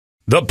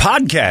The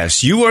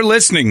podcast you are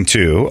listening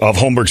to of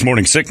Holmberg's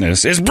Morning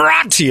Sickness is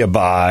brought to you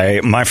by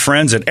my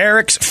friends at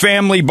Eric's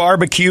Family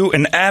Barbecue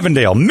in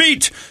Avondale.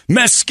 Meet,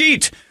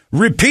 mesquite,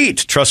 repeat.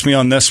 Trust me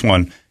on this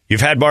one.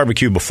 You've had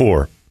barbecue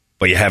before,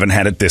 but you haven't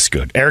had it this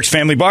good. Eric's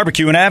Family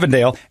Barbecue in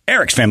Avondale,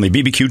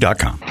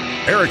 ericsfamilybbq.com.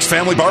 Eric's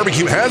Family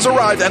Barbecue has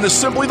arrived and is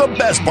simply the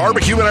best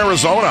barbecue in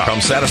Arizona.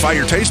 Come satisfy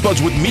your taste buds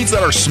with meats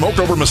that are smoked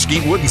over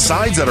mesquite wood and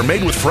sides that are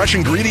made with fresh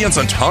ingredients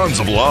and tons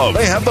of love.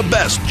 They have the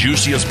best,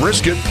 juiciest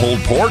brisket, pulled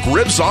pork,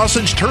 rib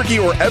sausage, turkey,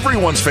 or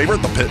everyone's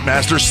favorite, the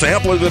Pitmaster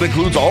sampler that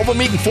includes all the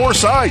meat and 4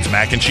 sides,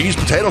 mac and cheese,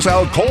 potato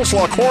salad,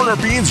 coleslaw, corn, or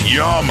beans,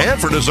 yum.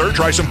 And for dessert,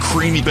 try some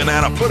creamy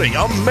banana pudding,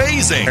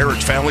 amazing.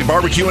 Eric's Family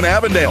Barbecue in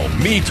Avondale.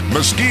 Meat,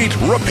 mesquite,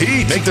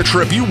 repeat. Make the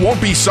trip, you won't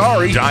be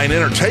sorry. Dine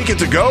in or take it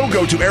to go.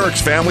 Go to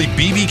ericsfamilybbq.com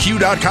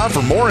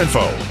for more info.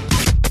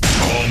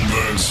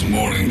 Holmberg's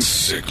Morning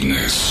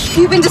Sickness.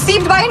 You've been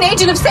deceived by an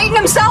agent of Satan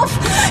himself.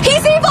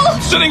 He's evil.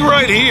 Sitting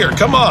right here.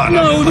 Come on.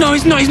 No,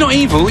 he's not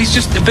evil. He's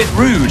just a bit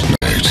rude.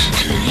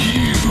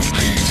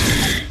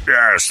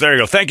 Yes, there you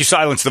go. Thank you,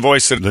 Silence the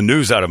Voice. The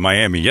news out of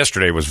Miami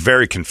yesterday was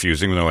very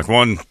confusing. They're like,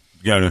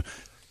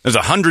 there's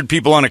 100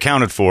 people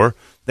unaccounted for.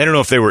 They don't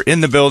know if they were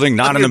in the building,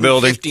 not in the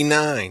building.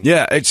 59.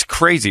 Yeah, it's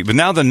crazy. But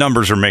now the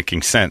numbers are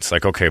making sense.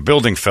 Like, okay, a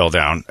building fell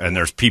down, and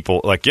there's people.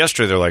 Like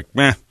yesterday, they're like,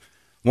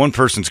 one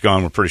person's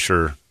gone. We're pretty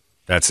sure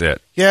that's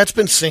it. Yeah, it's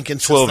been sinking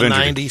since the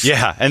 90s.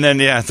 Yeah, and then,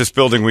 this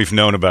building we've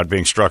known about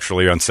being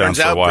structurally unsound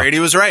for a while. Brady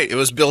was right. It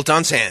was built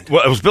on sand.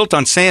 Well, it was built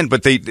on sand,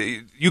 but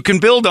you can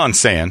build on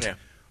sand. Yeah.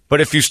 But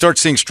if you start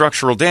seeing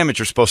structural damage,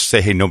 you're supposed to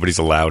say, hey, nobody's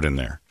allowed in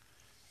there.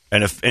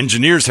 And if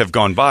engineers have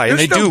gone by,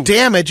 There's and they no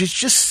damage, it's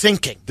just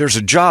sinking. There's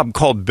a job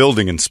called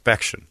building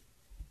inspection.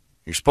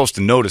 You're supposed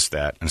to notice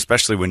that, and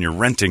especially when you're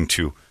renting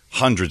to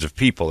hundreds of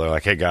people. They're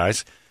like, hey,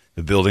 guys,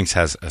 the building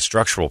has a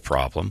structural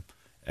problem,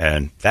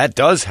 and that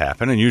does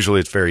happen, and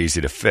usually it's very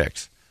easy to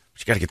fix.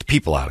 But you got to get the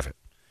people out of it.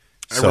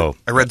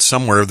 I read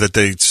somewhere that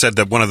they said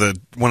that one of the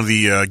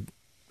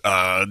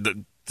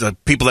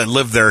people that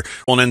lived there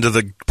went into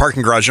the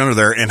parking garage under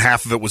there, and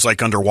half of it was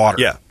like underwater.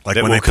 Yeah,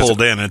 when they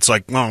pulled in, it's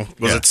like,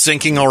 was it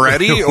sinking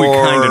already? We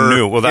kind of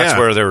knew. Well, that's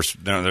where there's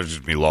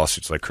just be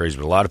lawsuits like crazy.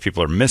 But a lot of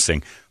people are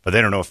missing, but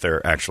they don't know if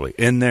they're actually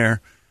in there,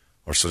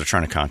 or so they're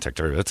trying to contact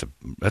her. That's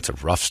a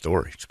rough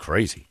story. It's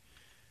crazy.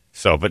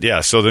 So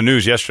the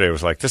news yesterday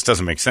was like, this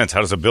doesn't make sense.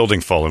 How does a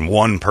building fall and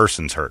one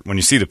person's hurt? When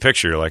you see the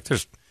picture, you're like,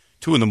 there's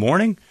 2 a.m. There's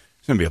going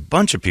to be a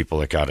bunch of people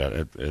that got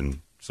it, and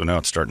so now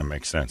it's starting to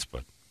make sense,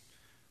 but.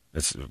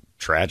 It's a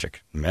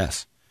tragic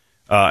mess.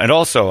 And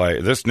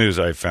also, this news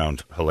I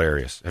found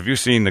hilarious. Have you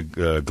seen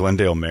the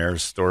Glendale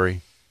mayor's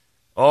story?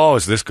 Oh,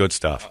 is this good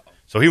stuff? Uh-oh.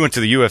 So he went to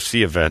the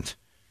UFC event,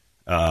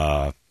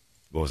 what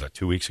was that,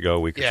 2 weeks ago,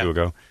 a week or 2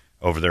 ago,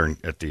 over there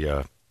at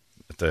the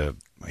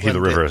Gila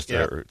River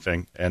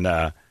thing.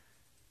 And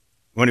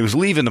when he was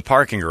leaving the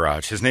parking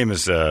garage, his name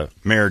is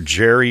Mayor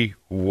Jerry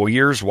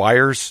Weyers,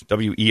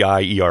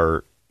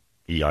 Weierio.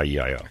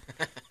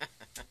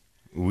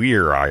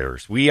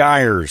 Weir's.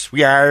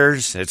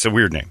 It's a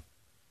weird name.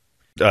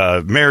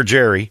 Mayor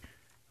Jerry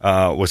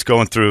was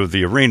going through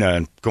the arena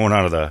and going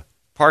out of the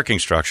parking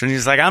structure. And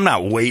he's like, I'm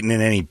not waiting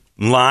in any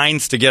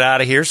lines to get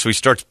out of here. So he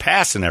starts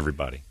passing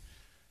everybody.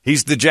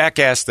 He's the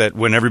jackass that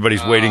when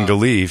everybody's waiting to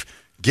leave,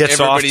 gets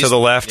off to the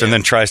left and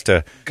then tries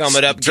to gum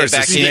it up, tries get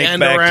back to sneak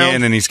back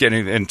in, and he's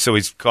getting, and so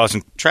he's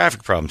causing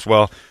traffic problems.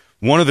 Well,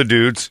 one of the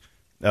dudes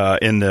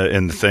in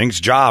the thing's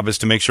job is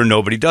to make sure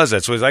nobody does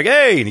that. So he's like,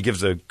 hey, and he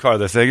gives the car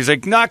the thing. He's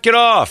like, knock it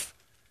off.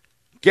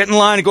 Get in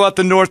line and go out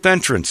the north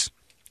entrance.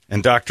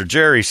 And Dr.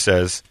 Jerry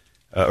says,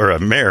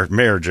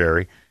 Mayor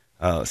Jerry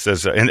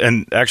says,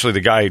 and actually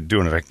the guy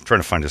doing it, I'm trying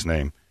to find his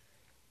name,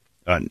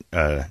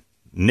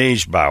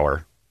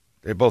 Negebauer.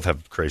 They both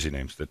have crazy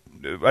names.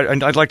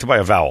 I'd like to buy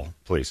a vowel,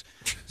 please.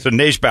 So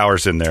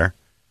Negebauer's in there,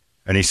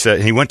 and he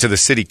said he went to the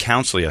city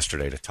council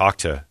yesterday to talk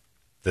to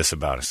this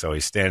about it. So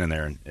he's standing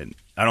there, and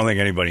I don't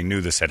think anybody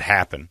knew this had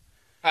happened.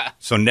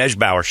 So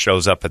Negebauer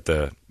shows up at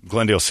the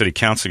Glendale City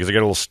Council because I got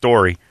a little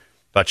story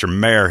about your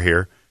mayor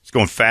here. He's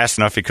going fast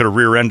enough. He could have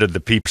rear-ended the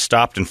people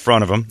stopped in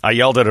front of him. I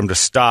yelled at him to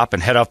stop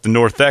and head off the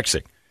north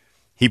exit.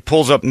 He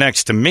pulls up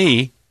next to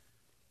me.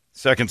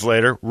 Seconds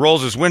later,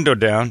 rolls his window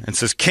down and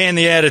says, can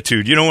the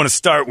attitude. You don't want to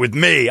start with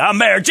me. I'm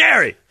Mayor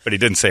Jerry. But he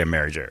didn't say I'm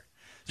Mayor Jerry.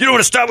 You don't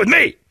want to start with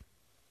me.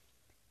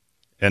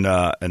 And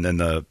then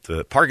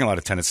the parking lot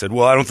attendant said,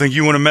 well, I don't think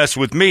you want to mess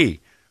with me.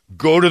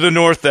 Go to the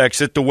north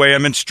exit the way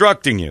I'm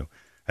instructing you.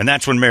 And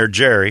that's when Mayor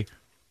Jerry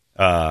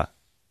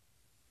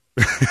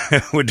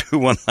would do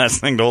one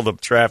last thing to hold up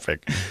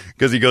traffic.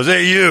 Because he goes,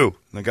 hey, you.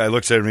 And the guy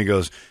looks at him and he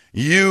goes,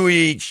 you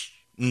each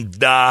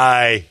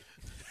die.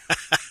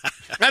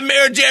 I'm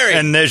Mayor Jerry.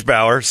 And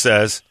Negebauer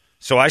says,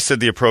 so I said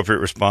the appropriate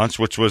response,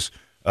 which was,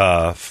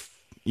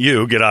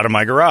 you get out of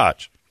my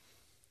garage.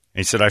 And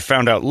he said, I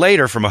found out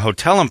later from a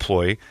hotel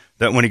employee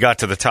that when he got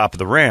to the top of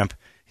the ramp,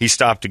 he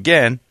stopped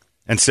again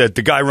and said,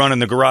 the guy running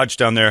the garage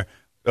down there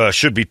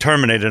should be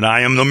terminated.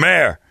 I am the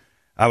mayor.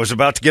 I was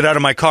about to get out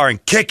of my car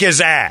and kick his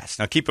ass.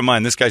 Now, keep in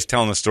mind, this guy's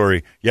telling the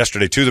story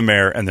yesterday to the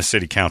mayor and the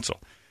city council.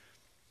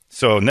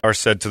 So Nair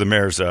said to the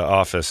mayor's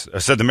office,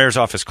 the mayor's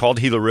office called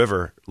Gila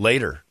River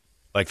later,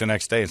 like the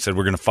next day, and said,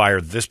 we're going to fire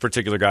this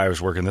particular guy who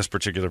was working this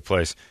particular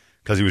place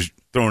because he was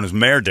throwing his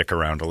mayor dick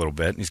around a little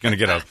bit. And he's going to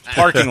get a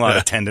parking lot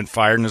attendant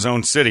fired in his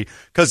own city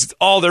because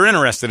all they're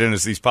interested in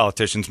is these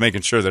politicians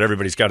making sure that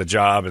everybody's got a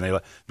job,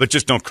 but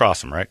just don't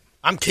cross them, right?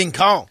 I'm King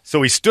Kong.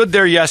 So he stood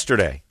there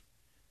yesterday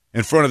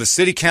in front of the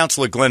city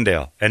council of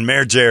Glendale, and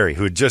Mayor Jerry,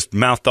 who had just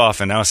mouthed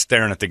off and now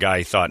staring at the guy,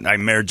 he thought,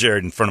 I'm Mayor Jerry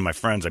in front of my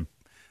friends.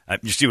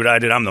 You see what I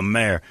did? I'm the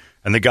mayor.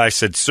 And the guy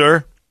said,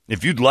 sir,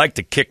 if you'd like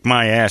to kick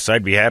my ass,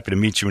 I'd be happy to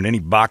meet you in any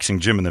boxing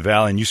gym in the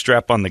valley, and you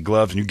strap on the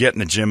gloves and you get in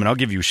the gym, and I'll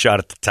give you a shot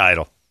at the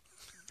title.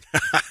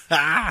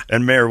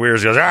 And Mayor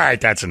Weirs goes, all right,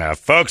 that's enough.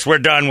 Folks, we're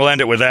done. We'll end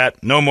it with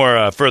that. No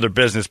more further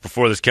business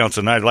before this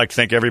council night. I'd like to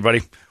thank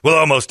everybody, well,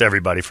 almost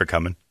everybody, for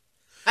coming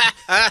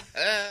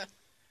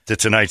to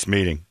tonight's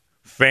meeting.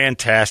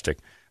 Fantastic.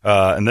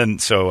 And then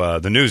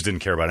the news didn't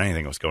care about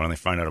anything that was going on. They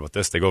find out about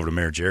this. They go over to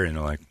Mayor Jerry, and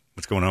they're like,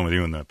 what's going on with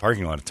you and the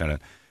parking lot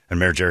attendant? And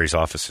Mayor Jerry's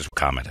office is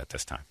comment at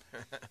this time.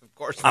 Of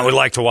course. I would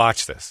like to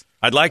watch this.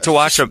 I'd like to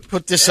watch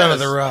Put this under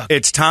the rug.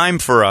 It's time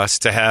for us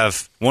to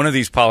have one of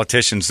these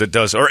politicians that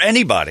does, or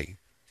anybody,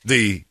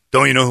 the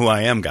don't you know who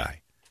I am guy,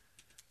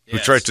 who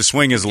tries to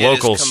swing his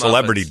local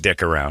celebrity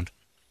dick around,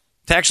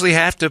 to actually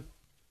have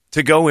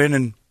to go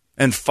in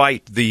and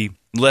fight the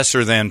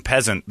lesser than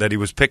peasant that he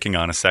was picking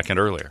on a second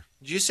earlier.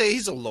 Did you say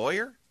he's a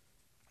lawyer?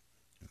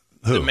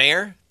 Who? The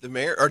mayor?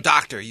 Or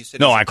doctor? You said.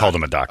 No, I called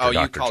him a doctor. Oh,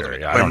 Dr. you called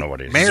Jerry. him. I don't know what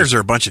he is. Mayors are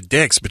a bunch of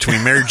dicks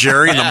between Mayor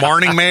Jerry and the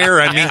morning mayor.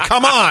 I mean,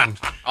 come on.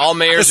 All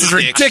mayors This is are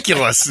dicks.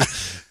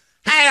 ridiculous.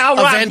 Hey, all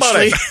right,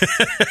 buddy.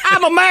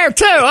 I'm a mayor,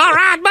 too. All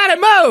right,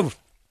 buddy, move.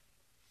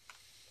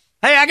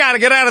 Hey, I got to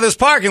get out of this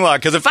parking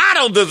lot, because if I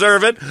don't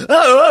deserve it, who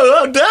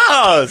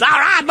does? All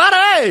right,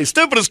 buddy. Hey,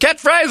 stupidest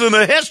catchphrase in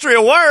the history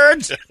of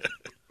words.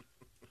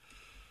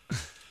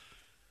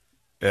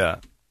 Yeah.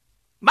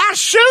 My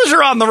shoes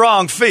are on the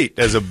wrong feet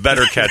is a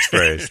better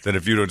catchphrase than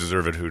if you don't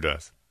deserve it, who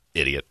does?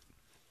 Idiot.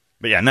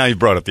 But yeah, now you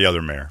brought up the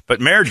other mayor. But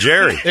Mayor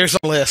Jerry. There's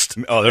a list.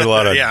 Oh, there's a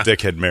lot of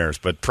dickhead mayors,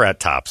 but Pratt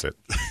tops it.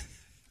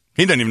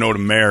 He doesn't even know what a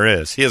mayor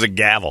is. He has a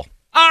gavel.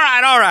 All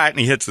right. And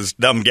he hits this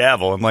dumb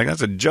gavel. I'm like,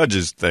 that's a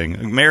judge's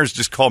thing. Mayors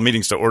just call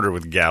meetings to order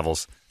with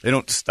gavels. They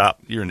don't stop.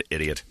 You're an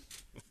idiot.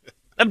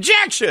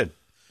 Objection.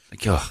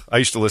 Like, I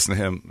used to listen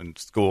to him in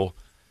school.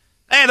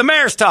 Hey, the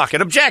mayor's talking.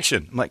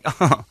 Objection. I'm like,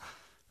 oh.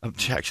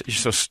 Objection. You're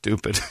so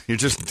stupid. You're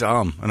just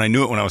dumb. And I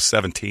knew it when I was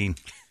 17.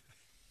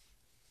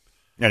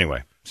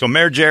 Anyway, so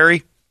Mayor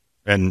Jerry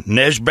and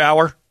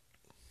Nejbauer,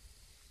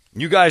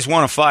 you guys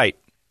want to fight.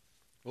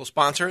 We'll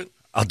sponsor it.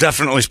 I'll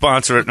definitely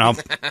sponsor it,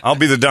 and I'll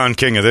be the Don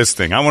King of this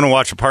thing. I want to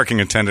watch a parking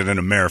attendant and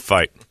a mayor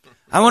fight.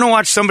 I want to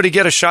watch somebody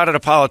get a shot at a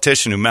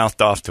politician who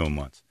mouthed off to him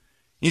once.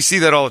 You see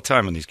that all the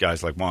time when these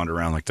guys like wander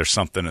around like there's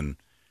something, and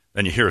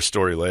then you hear a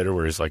story later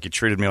where he's like, he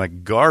treated me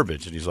like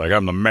garbage. And he's like,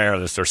 I'm the mayor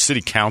of this. There's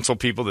city council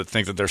people that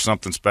think that there's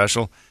something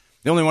special.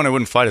 The only one I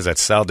wouldn't fight is that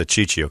Sal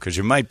DiCiccio, because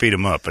you might beat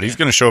him up, but he's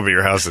going to show up at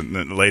your house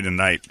late at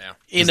night. Yeah.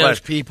 He knows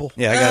people.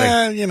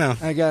 Yeah,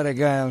 I got a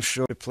guy who'll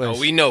show the place. Oh,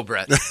 we know,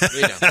 Brett.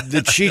 We know.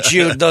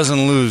 DiCiccio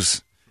doesn't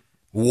lose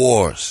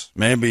wars.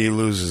 Maybe he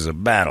loses a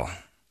battle.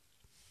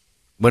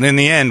 But in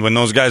the end, when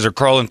those guys are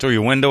crawling through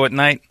your window at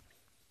night,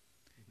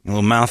 a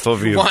little mouth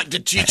over You your... want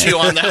DiCiccio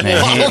on that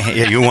wall.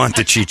 Yeah, you want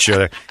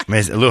DiCiccio.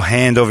 A little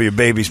hand over your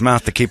baby's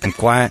mouth to keep him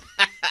quiet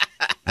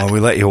while we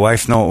let your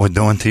wife know what we're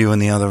doing to you in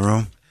the other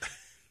room.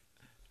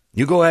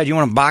 You go ahead. You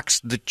want to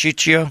box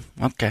DiCiccio?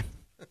 Okay.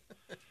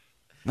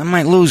 I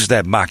might lose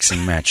that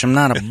boxing match. I'm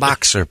not a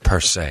boxer per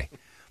se.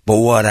 But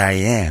what I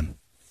am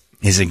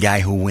is a guy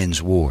who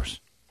wins wars.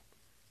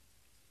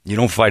 You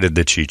don't fight a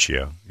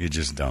DiCiccio. You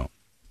just don't.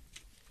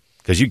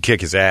 Because you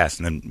kick his ass,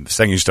 and then the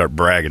second you start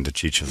bragging,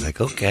 DiCiccio's like,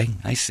 okay,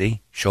 I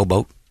see.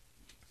 Showboat.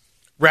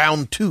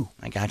 Round 2.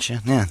 I got you.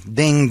 Yeah.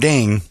 Ding,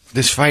 ding.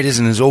 This fight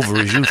isn't as over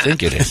as you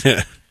think it is.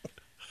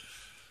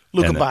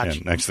 Luca Bacci.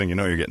 And next thing you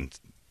know, you're getting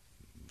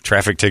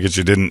traffic tickets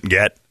you didn't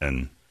get.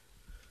 And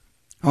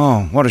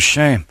oh, what a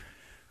shame.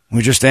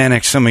 We just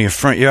annexed some of your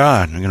front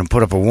yard. We're going to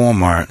put up a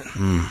Walmart.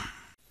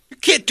 You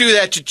can't do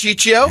that,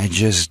 DiCiccio. I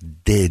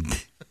just did.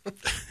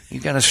 You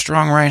got a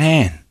strong right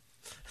hand.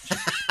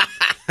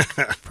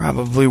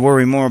 Probably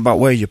worry more about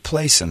where you're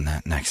placing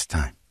that next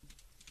time.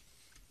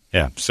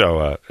 Yeah,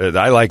 so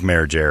I like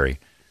Mayor Jerry.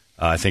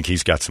 I think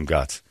he's got some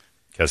guts.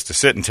 Because to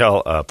sit and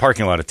tell a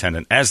parking lot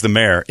attendant, as the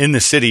mayor, in the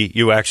city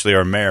you actually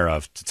are mayor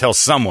of, to tell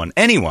someone,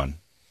 anyone,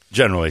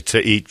 generally, to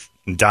eat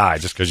and die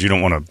just because you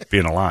don't want to be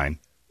in a line.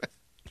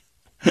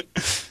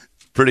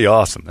 Pretty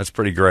awesome. That's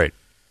pretty great.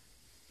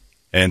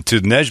 And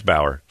to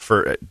Nejbauer,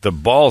 for the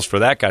balls for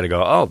that guy to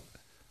go, oh,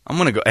 I'm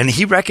going to go. And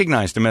he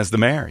recognized him as the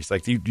mayor. He's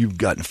like, you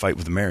got in a fight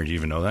with the mayor. Do you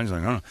even know that? He's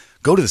like, oh, no.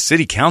 Go to the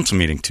city council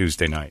meeting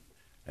Tuesday night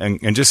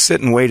and just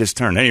sit and wait his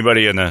turn.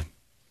 Anybody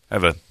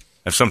have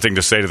something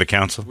to say to the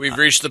council? We've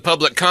reached the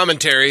public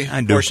commentary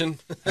portion.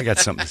 I got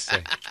something to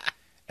say.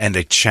 And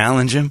they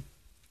challenge him.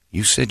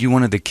 You said you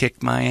wanted to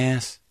kick my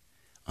ass?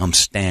 I'm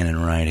standing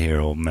right here,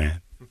 old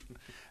man.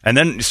 And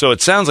then, so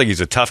it sounds like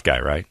he's a tough guy,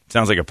 right?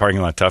 Sounds like a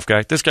parking lot tough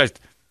guy. This guy's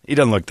He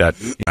doesn't look that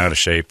out of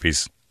shape.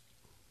 It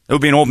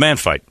would be an old man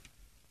fight.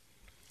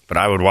 But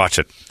I would watch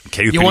it.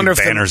 You wonder if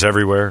banners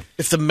everywhere.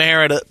 If the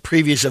mayor at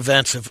previous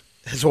events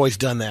has always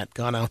done that,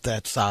 gone out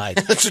that side.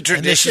 That's a tradition.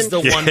 And this is the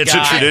one guy. It's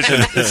a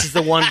tradition. This is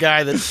the one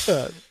guy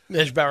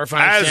that Bauer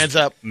finally stands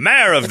up.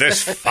 Mayor of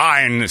this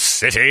fine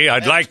city,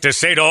 I'd like to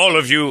say to all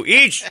of you,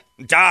 each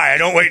die.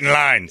 Don't wait in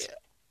lines.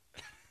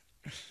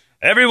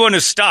 Everyone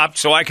is stopped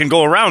so I can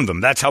go around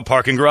them. That's how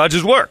parking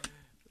garages work.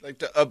 I'd like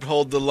to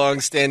uphold the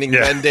long-standing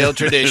Glendale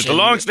tradition. The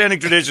long-standing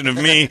tradition of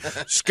me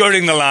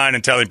skirting the line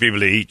and telling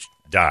people to each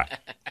die.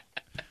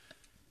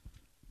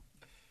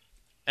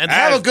 And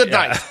have a good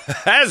night.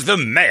 As the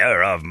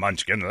mayor of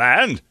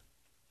Munchkinland.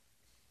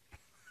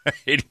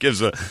 He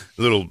gives a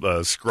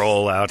little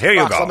scroll out. Here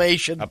you go.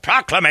 A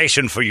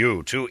proclamation for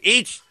you to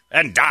eat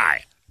and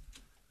die.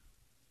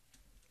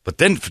 But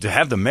then to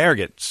have the mayor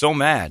get so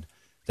mad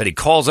that he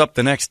calls up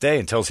the next day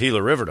and tells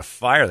Gila River to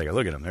fire. They go,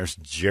 look at him. There's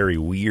Jerry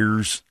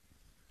Weirs.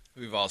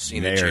 We've all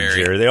seen Mayor a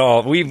Jerry.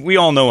 We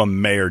all know a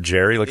Mayor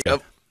Jerry. Look Yep.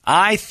 at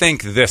I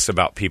think this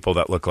about people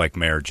that look like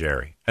Mayor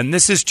Jerry. And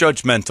this is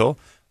judgmental,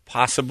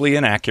 possibly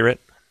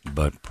inaccurate,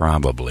 but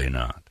probably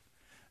not.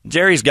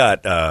 Jerry's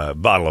got a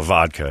bottle of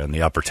vodka in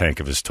the upper tank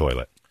of his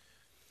toilet.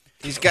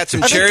 He's got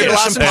some cherry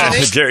blossoms in it.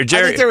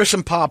 I think there were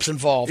some pops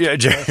involved. Yeah,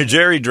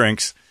 Jerry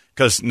drinks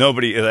because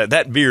nobody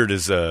that beard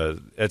is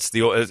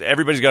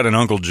everybody's got an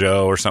Uncle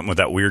Joe or something with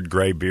that weird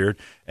gray beard,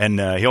 and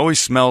he always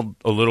smelled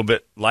a little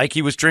bit like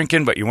he was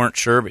drinking, but you weren't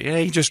sure. But yeah,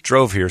 he just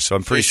drove here, so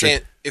I'm pretty sure.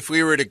 If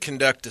we were to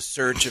conduct a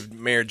search of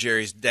Mayor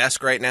Jerry's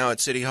desk right now at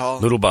City Hall,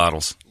 Little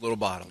bottles,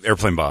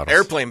 airplane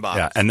bottles,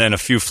 yeah, and then a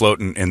few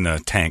floating in the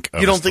tank.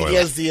 You don't think he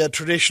has the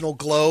traditional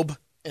globe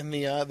in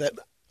the that?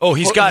 Oh,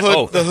 he's got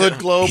the hood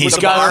globe. He's with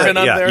the got barman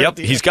up there. Yep.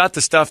 He's got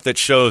the stuff that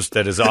shows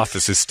that his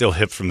office is still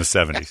hip from the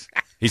 70s.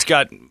 He's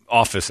got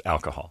office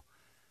alcohol,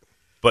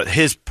 but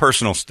his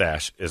personal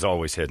stash is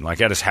always hidden.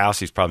 Like at his house,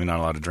 he's probably not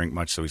allowed to drink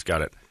much, so he's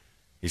got it.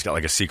 He's got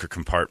like a secret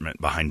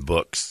compartment behind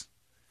books.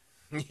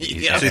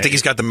 Yeah. So you think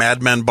he's got the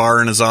Mad Men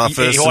bar in his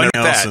office? And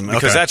that, else?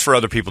 because that's for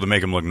other people to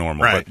make him look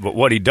normal. Right. But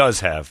what he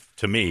does have,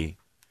 to me,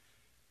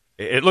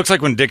 it looks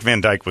like when Dick Van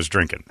Dyke was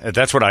drinking.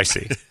 That's what I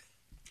see.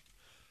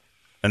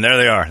 And there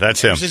they are.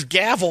 That's him. It's his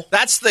gavel.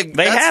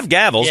 They have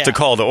gavels to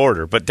call to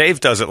order, but Dave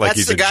does it like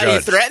he's a judge.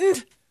 That's the guy he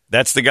threatened?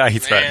 That's the guy he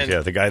threatened.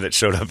 Yeah, the guy that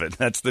showed up.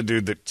 That's the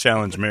dude that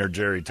challenged Mayor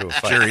Jerry to a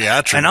fight.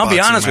 Geriatric and I'll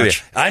be honest match.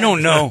 with you, I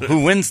don't know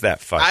who wins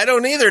that fight. I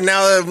don't either.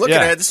 Now that I'm looking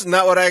at it, this is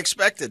not what I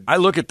expected. I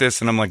look at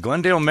this and I'm like,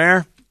 Glendale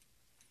Mayor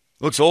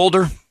looks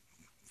older.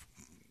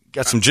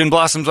 Got some gin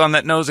blossoms on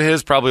that nose of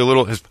his. Probably a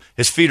little.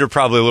 His feet are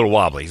probably a little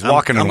wobbly. He's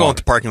walking. I'm going with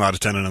the parking lot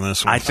attendant on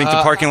this one. I think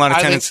the parking lot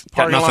attendant's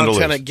got nothing to lose. Parking lot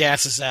attendant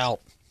gasses out.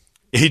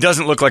 He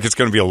doesn't look like it's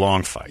going to be a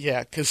long fight.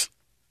 Yeah, because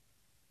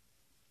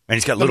and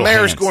he's got the little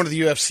mayor's hands. going to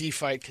the UFC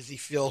fight because he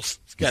feels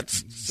he's got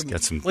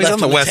some. Well, he's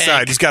on the west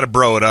side. He's got to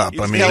bro it up.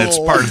 I mean, it's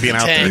part of being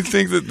out there. You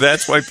think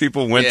that's why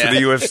people went to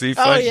the UFC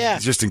fight? Oh, yeah.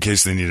 Just in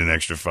case they need an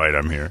extra fight,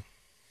 I'm here.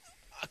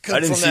 I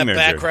come from that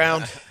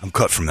background. I'm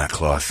cut from that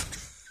cloth.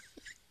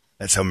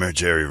 That's how Mayor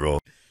Jerry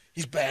rolled.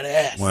 He's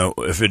badass. Well,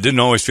 if it didn't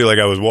always feel like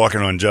I was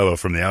walking on jello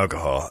from the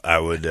alcohol, I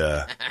would.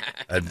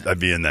 I'd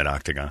be in that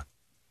octagon.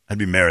 I'd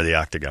be mayor of the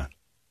octagon.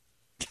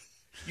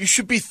 You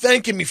should be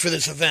thanking me for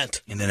this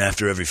event. And then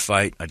after every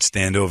fight, I'd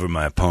stand over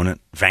my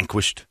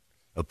vanquished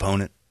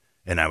opponent,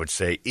 and I would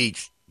say,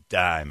 "Each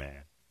die,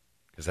 man,"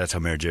 because that's how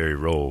Mayor Jerry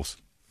rolls.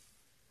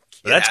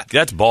 Yeah.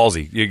 That's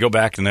ballsy. You go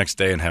back the next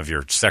day and have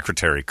your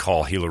secretary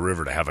call Gila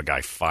River to have a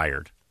guy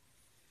fired.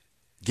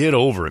 Get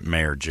over it,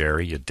 Mayor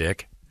Jerry, you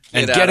dick.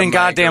 And get in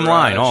goddamn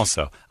line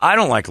also. I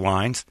don't like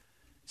lines.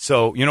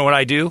 So you know what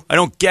I do? I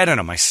don't get in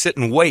them. I sit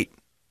and wait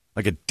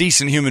like a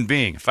decent human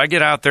being. If I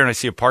get out there and I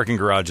see a parking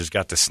garage that's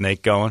got the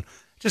snake going,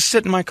 just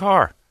sit in my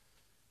car.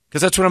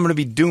 Because that's what I'm going to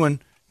be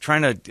doing,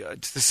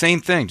 it's the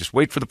same thing. Just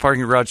wait for the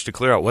parking garage to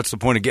clear out. What's the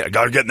point of I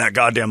got to get in that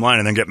goddamn line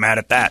and then get mad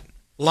at that?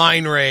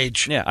 Line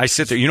rage. Yeah, I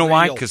sit there. You know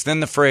why? Because then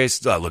the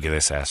phrase, oh, look at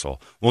this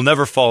asshole, will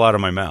never fall out of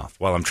my mouth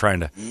while I'm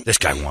trying to, this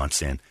guy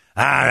wants in.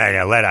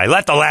 I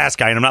let the last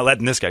guy, and I'm not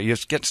letting this guy. You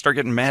just start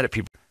getting mad at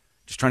people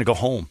just trying to go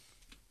home.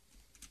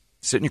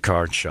 Sit in your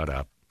car and shut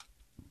up.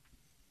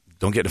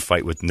 Don't get in a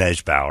fight with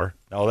Bauer.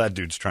 All that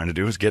dude's trying to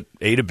do is get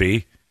A to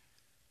B.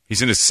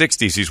 He's in his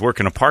 60s. He's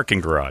working a parking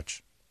garage.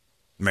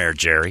 Mayor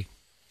Jerry.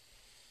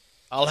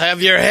 I'll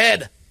have your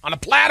head on a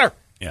platter.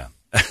 Yeah.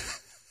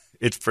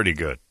 It's pretty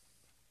good.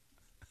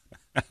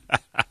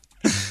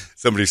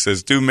 Somebody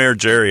says, do Mayor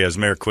Jerry as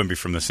Mayor Quimby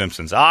from The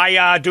Simpsons.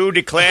 I do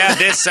declare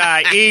this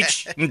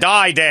each and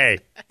die day.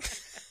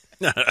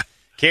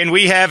 Can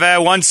we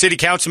have one city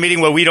council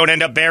meeting where we don't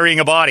end up burying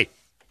a body?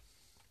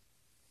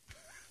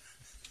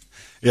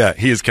 Yeah,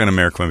 he is kind of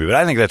Mayor Quimby, but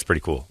I think that's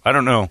pretty cool. I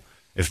don't know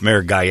if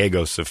Mayor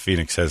Gallegos of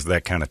Phoenix has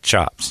that kind of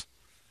chops.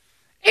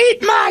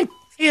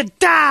 You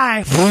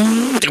die.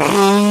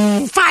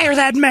 Fire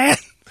that man.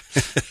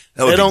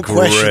 They don't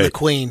question the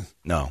queen.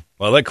 No.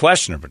 Well, they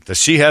question her, but does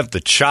she have the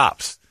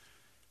chops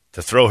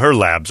to throw her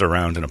labs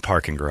around in a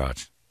parking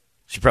garage?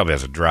 She probably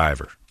has a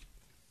driver.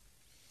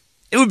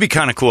 It would be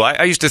kind of cool.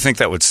 I used to think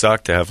that would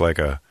suck to have like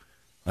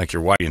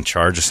your wife in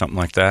charge of something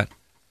like that.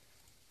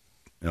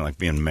 You know, like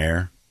being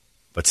mayor.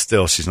 But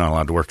still, she's not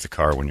allowed to work the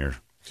car when you're.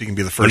 So you can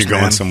be the first when you're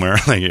going man. somewhere.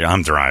 Like,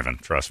 I'm driving.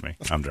 Trust me,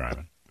 I'm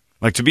driving.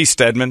 Like to be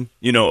Stedman,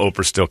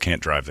 Oprah still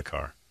can't drive the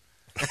car.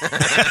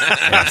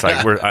 Yeah, it's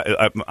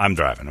like I'm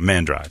driving. A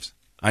man drives.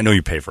 I know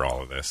you pay for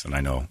all of this, and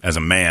I know as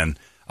a man,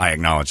 I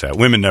acknowledge that.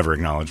 Women never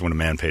acknowledge when a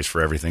man pays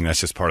for everything.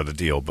 That's just part of the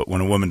deal. But when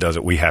a woman does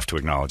it, we have to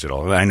acknowledge it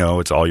all. I know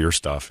it's all your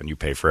stuff, and you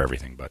pay for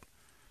everything, but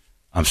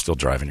I'm still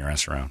driving your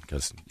ass around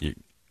because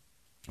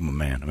I'm a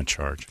man. I'm in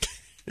charge.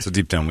 So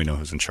deep down, we know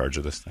who's in charge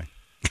of this thing.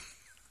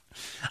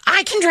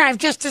 I can drive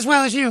just as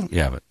well as you.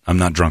 Yeah, but I'm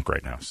not drunk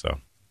right now, so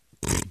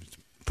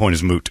point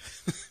is moot.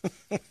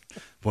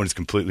 Point is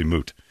completely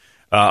moot.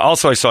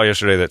 Also, I saw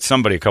yesterday that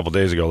somebody a couple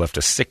days ago left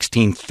a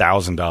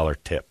 $16,000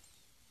 tip.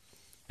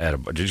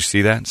 Did you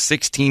see that?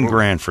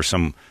 $16,000 for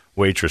some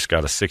waitress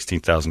got a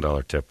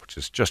 $16,000 tip, which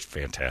is just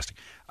fantastic.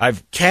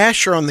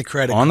 Cash or on the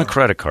credit card? On the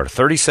credit card,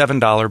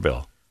 $37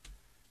 bill.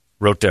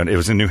 Wrote down, it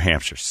was in New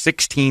Hampshire,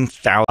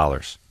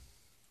 $16,000.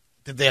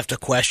 Did they have to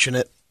question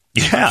it?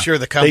 Yeah. I'm sure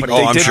the company.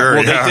 I'm sure.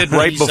 Well, they did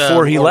right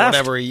before he left.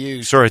 Whatever he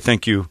used. Sir, I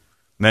think you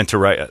meant to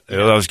write.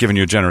 I was giving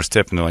you a generous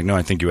tip, and they're like, no,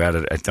 I think you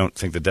added. I don't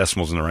think the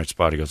decimal's in the right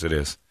spot. He goes, it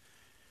is.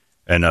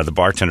 And the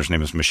bartender's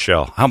name is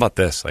Michelle. How about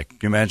this? Like, can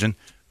you imagine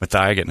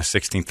Mathia getting a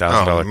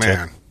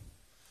 $16,000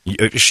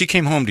 tip? She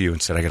came home to you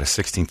and said, I got a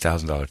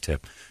 $16,000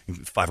 tip.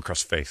 5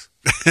 across the face.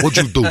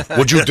 What'd you do?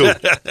 What'd you do?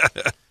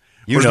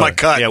 Where's my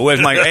cut? Yeah, where's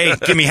my? Hey,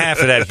 give me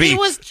half of that beef. He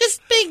was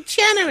just being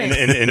generous.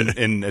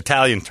 In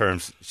Italian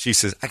terms, she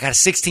says, I got a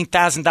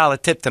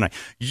 $16,000 tip tonight.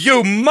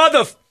 You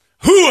mother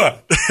hooah!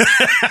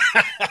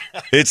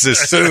 It's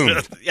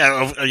assumed.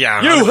 Yeah.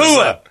 You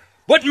hooah!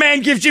 What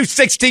man gives you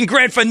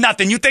 $16,000 for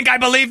nothing? You think I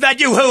believe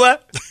that, you hooah?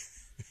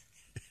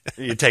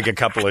 You take a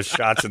couple of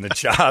shots in the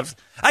chops.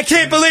 I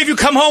can't believe you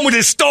come home with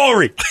this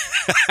story.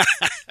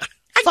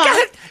 I got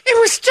it.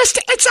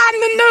 It's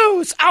on the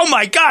news. Oh,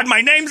 my God,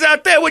 my name's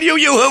out there with you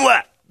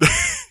hooah.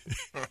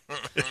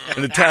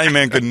 An Italian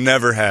man could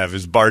never have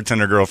his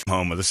bartender girl from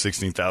home with a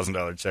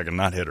 $16,000 check and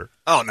not hit her.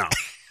 Oh, no.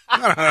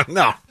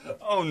 No.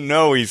 Oh,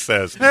 no, he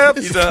says. Yep.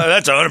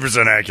 That's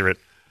 100% accurate.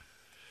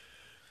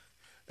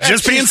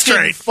 Just being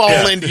straight.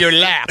 Fall into your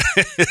lap.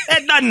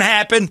 That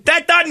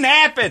doesn't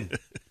happen.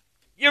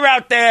 You're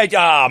out there.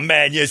 Oh,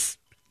 man,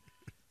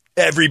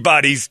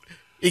 everybody's.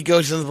 He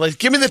goes in the place.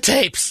 Give me the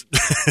tapes.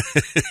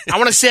 I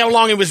want to see how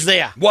long he was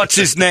there. What's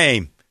his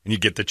name? And you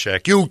get the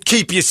check. You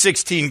keep your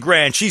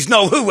 $16,000. She's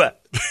no hooah.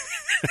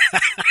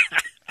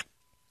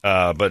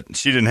 But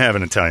she didn't have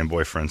an Italian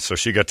boyfriend, so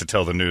she got to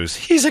tell the news.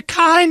 He's a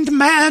kind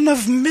man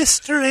of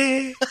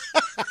mystery.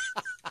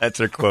 That's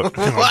her quote.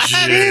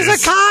 He's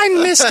a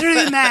kind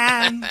mystery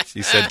man,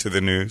 she said to the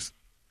news.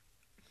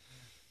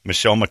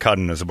 Michelle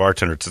McCudden is a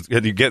bartender.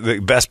 You get the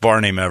best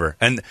bar name ever.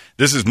 And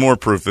this is more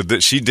proof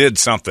that she did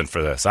something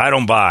for this. I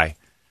don't buy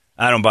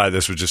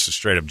this was just a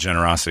straight-up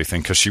generosity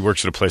thing because she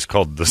works at a place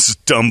called the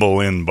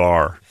Stumble Inn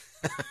Bar.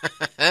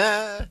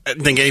 I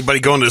didn't think anybody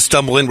going to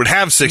Stumble Inn would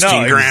have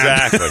 $16,000.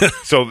 Exactly.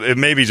 So it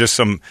may be just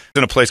in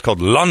a place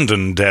called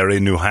Londonderry,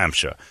 New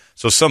Hampshire.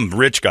 So some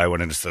rich guy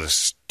went into the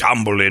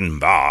Stumble Inn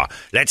Bar.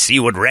 Let's see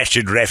what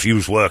wretched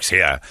refuse works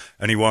here.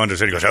 And he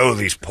wanders and he goes, oh,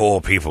 these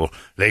poor people,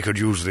 they could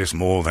use this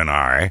more than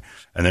I.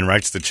 And then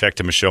writes the check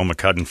to Michelle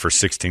McCudden for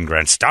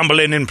 $16,000. Stumble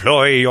Inn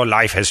employee, your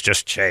life has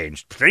just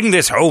changed. Bring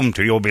this home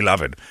to your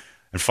beloved.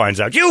 And finds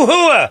out, you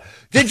hooah!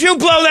 Did you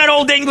blow that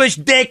old English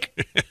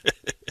dick?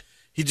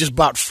 He just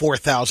bought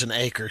 4,000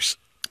 acres.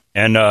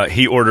 And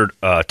he ordered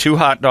 2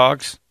 hot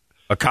dogs,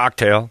 a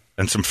cocktail,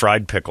 and some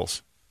fried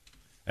pickles.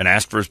 And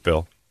asked for his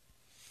bill.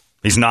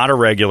 He's not a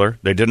regular.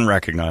 They didn't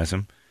recognize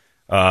him.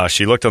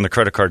 She looked on the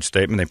credit card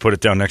statement. They put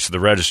it down next to the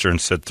register and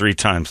said 3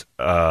 times,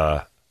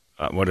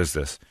 what is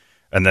this?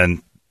 And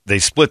then they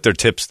split their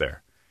tips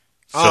there.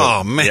 So,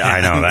 oh, man. Yeah,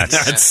 I know. That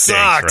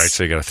sucks. Right?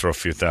 So you got to throw a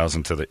few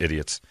thousand to the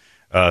idiots.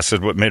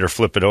 Said what made her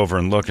flip it over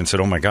and look and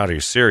said, oh, my God, are you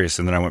serious?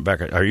 And then I went back,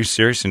 are you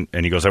serious? And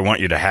he goes, I want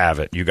you to have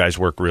it. You guys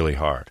work really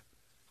hard.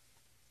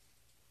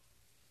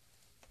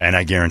 And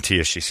I guarantee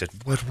you, she said,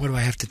 what do I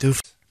have to do?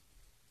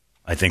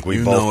 I think we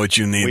both know what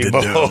you need to do.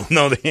 We both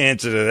know the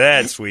answer to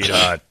that,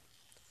 sweetheart.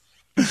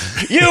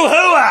 You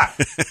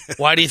hooah!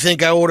 Why do you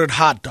think I ordered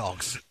hot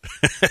dogs?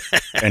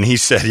 And he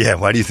said, yeah,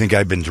 why do you think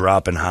I've been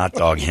dropping hot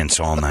dog hints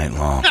all night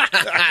long?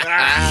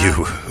 You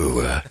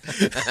hooah.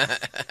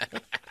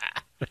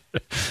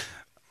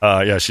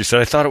 Yeah, she said,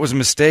 I thought it was a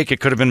mistake.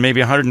 It could have been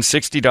maybe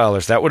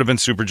 $160. That would have been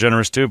super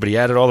generous, too, but he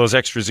added all those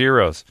extra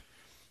zeros.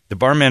 The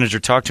bar manager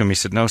talked to him. He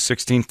said, no,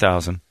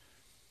 $16,000.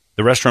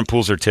 The restaurant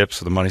pools their tips,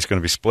 so the money's going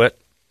to be split.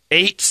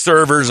 8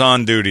 servers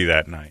on duty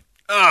that night.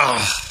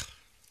 Ugh.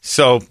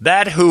 So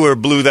that hooer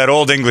blew that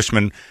old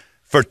Englishman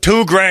for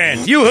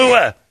 $2,000. You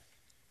hooah!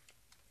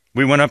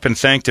 We went up and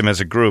thanked him as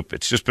a group.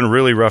 It's just been a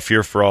really rough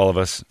year for all of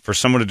us. For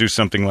someone to do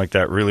something like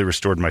that really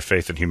restored my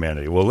faith in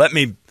humanity. Well, let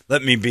me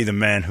be the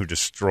man who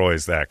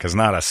destroys that, because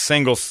not a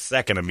single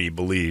second of me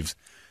believes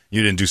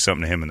You didn't do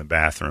something to him in the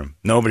bathroom.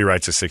 Nobody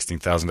writes a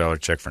 $16,000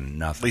 check for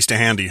nothing. At least a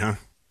handy, huh?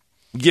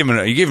 You give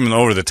him an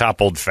over-the-top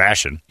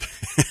old-fashioned.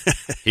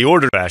 He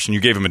ordered fashion.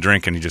 You gave him a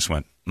drink, and he just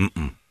went,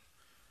 mm-mm.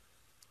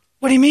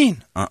 What do you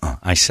mean?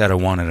 I said I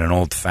wanted an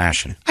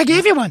old-fashioned. I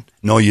gave you one.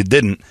 No, you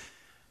didn't.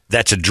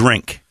 That's a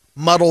drink.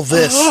 Muddle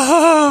this.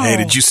 Oh. Hey,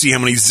 did you see how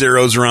many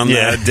zeros are on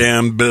that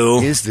damn bill?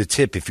 Here's the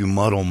tip if you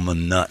muddle my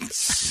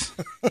nuts.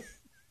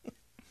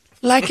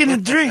 Like in a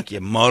drink.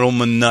 You muddle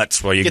my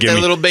nuts while you Get give that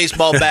me little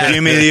baseball bat.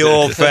 Give me the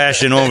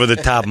old-fashioned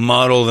over-the-top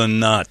muddle the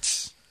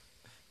nuts.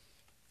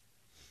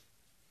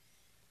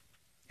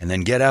 And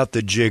then get out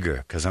the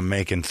jigger, because I'm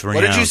making 3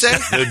 What did ounces. you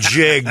say? The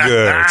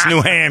jigger. It's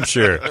New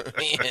Hampshire.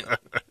 Man.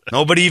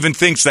 Nobody even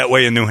thinks that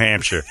way in New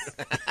Hampshire.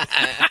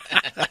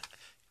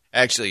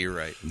 Actually, you're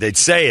right. They'd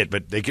say it,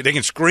 but they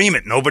can scream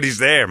it. Nobody's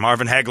there.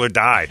 Marvin Hagler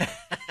died.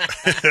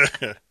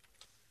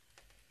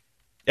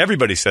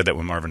 Everybody said that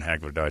when Marvin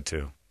Hagler died,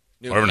 too.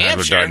 Marvin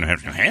Hagler died in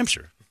New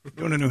Hampshire.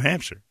 Going to New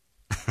Hampshire.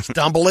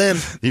 Stumble in.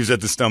 He was at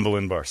the Stumble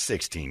In bar.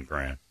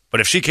 $16,000.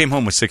 But if she came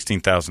home with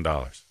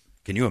 $16,000,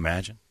 can you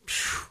imagine?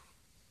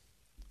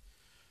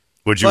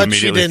 Would you But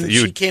immediately? she didn't.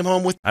 She came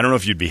home with... I don't know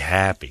if you'd be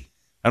happy.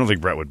 I don't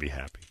think Brett would be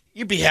happy.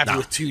 You'd be happy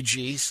with 2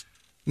 G's.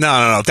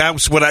 No.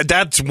 That's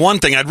one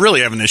thing I'd really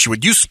have an issue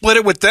with. You split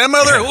it with them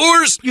other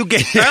whores? You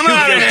get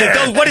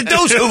what did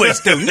those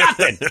whores do?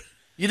 Nothing.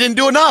 You didn't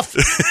do enough.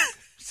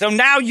 So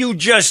now you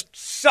just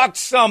sucked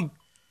some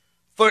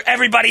for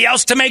everybody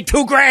else to make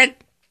 $2,000?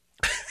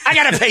 I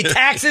got to pay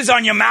taxes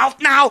on your mouth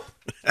now?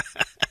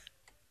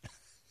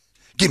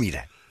 Give me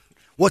that.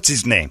 What's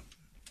his name?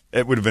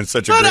 It would have been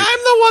such a But great... I'm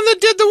the one that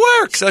did the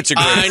work. Such a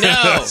great I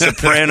know.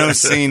 Sopranos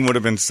scene would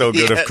have been so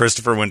good if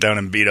Christopher went down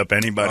and beat up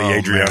anybody.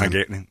 Adriana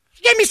gave me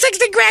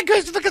 $16,000,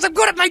 Christopher, because I'm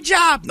good at my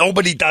job.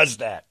 Nobody does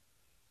that.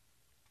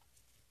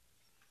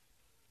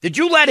 Did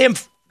you let him...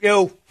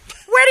 Where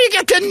do you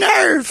get the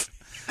nerve?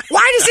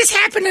 Why does this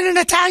happen in an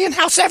Italian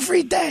house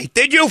every day?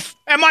 Did you?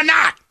 Am I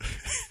not?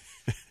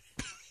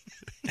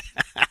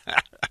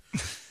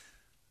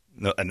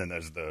 No, and then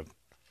there's the...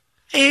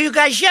 Hey, you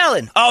guys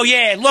yelling? Oh,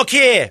 yeah, look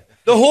here.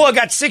 The whore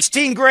got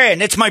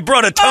 $16,000. It's my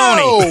brother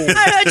Tony. Oh.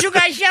 I heard you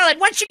guys yelling.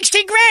 What's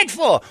 $16,000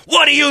 for?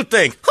 What do you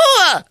think?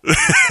 Whore.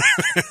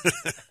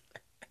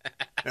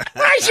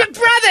 Why's your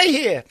brother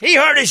here? He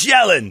heard us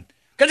yelling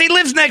because he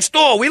lives next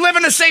door. We live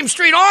in the same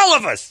street, all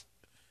of us.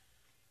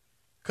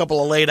 A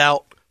couple of laid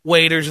out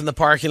waiters in the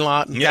parking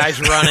lot and guys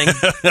running.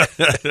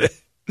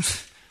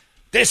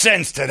 This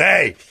ends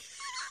today.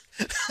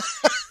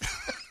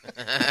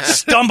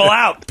 Stumble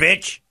out,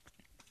 bitch.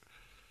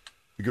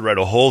 You could write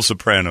a whole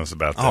Sopranos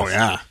about this. Oh,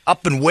 yeah.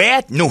 Up in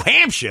where? New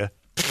Hampshire?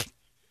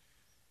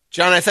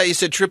 John, I thought you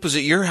said Trip was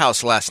at your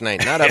house last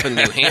night, not up in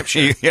New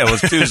Hampshire. Yeah, it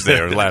was Tuesday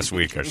or last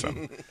week or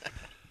something.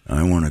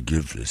 I want to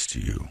give this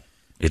to you.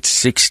 It's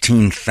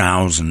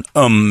 16,000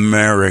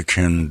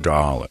 American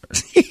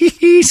dollars.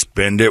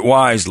 Spend it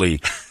wisely,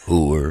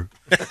 whore.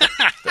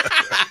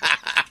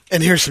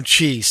 And here's some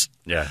cheese.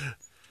 Yeah.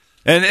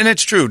 And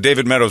it's true.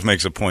 David Meadows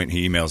makes a point.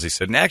 He emails. He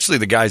said, and actually,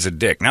 the guy's a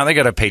dick. Now they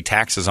got to pay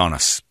taxes on a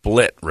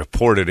split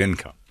reported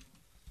income.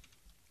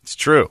 It's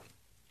true.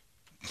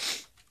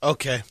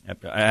 Okay.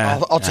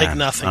 I'll take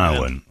nothing. I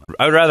wouldn't.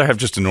 I would rather have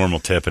just a normal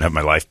tip and have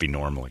my life be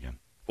normal again.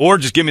 Or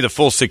just give me the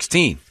full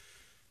 16.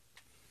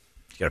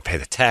 You got to pay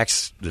the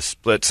tax, the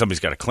split. Somebody's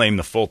got to claim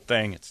the full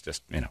thing. It's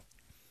just,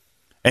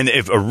 And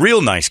if a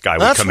real nice guy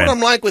would come in. That's what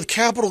I'm like with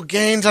capital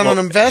gains on an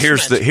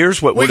investment.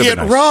 Here's what would have been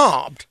nice. We get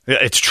robbed. Yeah,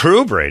 it's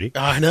true, Brady.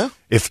 I know.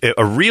 If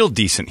a real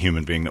decent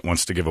human being that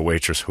wants to give a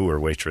waitress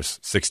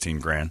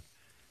 $16,000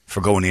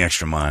 for going the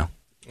extra mile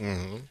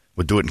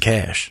would do it in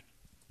cash.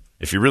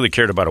 If you really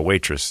cared about a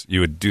waitress,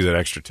 you would do that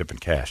extra tip in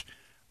cash.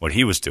 What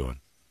he was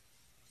doing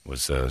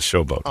was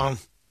showboat.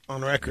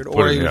 On record.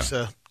 Or he was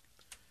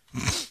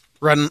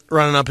running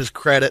up his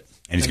credit.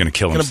 And he's going to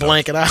kill himself.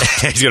 Going to blank it out.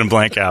 He's going to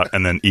blank out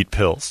and then eat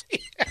pills.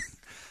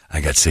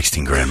 I got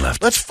 $16,000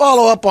 left. Let's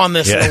follow up on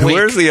this in a week.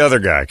 Where's the other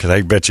guy? Because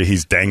I bet you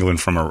he's dangling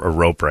from a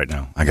rope right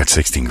now. I got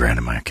 $16,000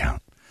 in my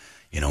account.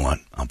 You know what?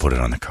 I'll put it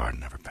on the card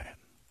and never pay it.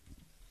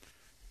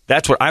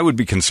 That's what I would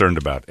be concerned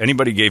about.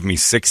 Anybody gave me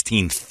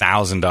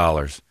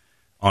 $16,000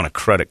 on a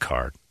credit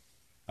card,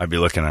 I'd be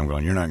looking at him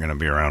going, you're not going to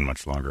be around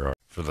much longer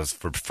for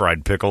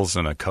fried pickles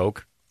and a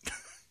Coke.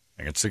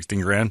 I got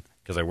 $16,000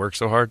 because I work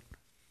so hard.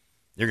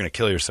 You're going to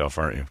kill yourself,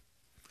 aren't you?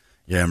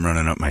 Yeah, I'm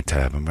running up my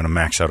tab. I'm going to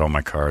max out all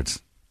my cards.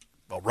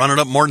 Well, run it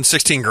up more than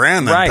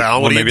 $16,000 then, right.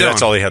 pal. Well, maybe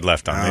that's all he had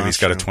left on. Maybe he's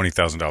got a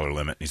 $20,000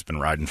 limit. He's been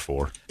riding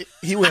 4.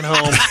 He went home.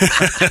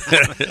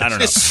 I don't know.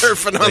 Just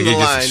surfing on the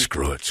line.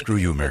 Screw it. Screw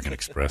you, American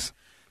Express.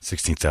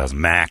 16,000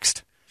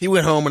 maxed. He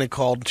went home and he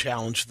called and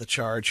challenged the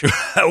charge.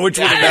 Which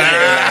would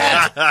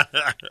have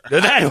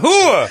been that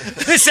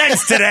whore. This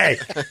ends today.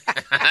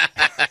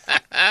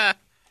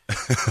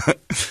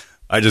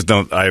 I just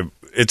don't.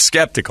 It's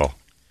skeptical.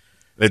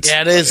 It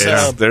is.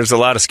 There's a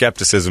lot of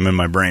skepticism in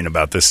my brain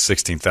about this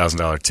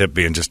 $16,000 tip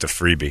being just a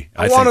freebie.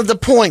 I wanted the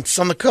points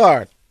on the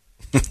card.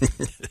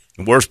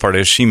 The worst part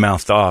is she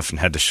mouthed off and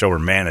had to show her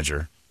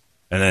manager,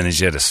 and then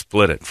she had to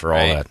split it for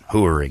all that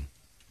hooering.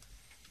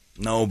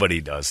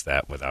 Nobody does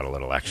that without a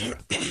little extra.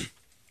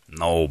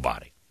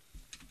 Nobody.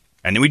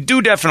 And we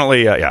do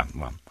definitely,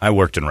 well, I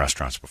worked in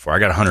restaurants before. I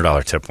got a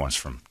 $100 tip once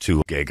from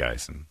 2 gay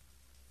guys, and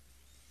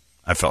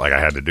I felt like I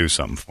had to do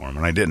something for them,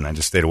 and I didn't. I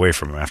just stayed away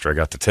from them after I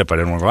got the tip. I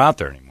didn't want to go out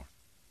there anymore.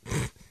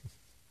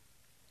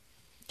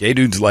 Gay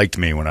dudes liked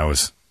me when I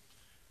was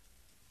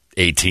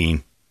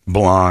 18,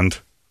 blonde.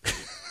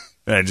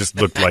 I just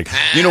looked like,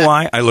 you know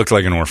why? I looked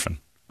like an orphan.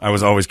 I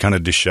was always kind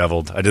of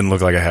disheveled. I didn't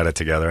look like I had it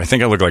together. I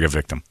think I looked like a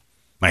victim.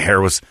 My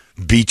hair was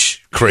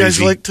beach crazy. You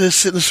guys like to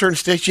sit in a certain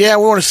stage? Yeah,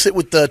 we want to sit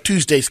with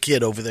Tuesday's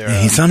kid over there.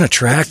 Yeah, he's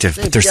unattractive,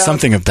 but there's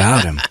something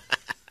about him.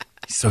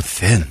 He's so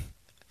thin.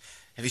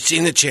 Have you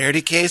seen the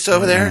charity case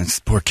over there? This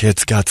poor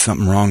kid's got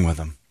something wrong with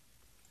him.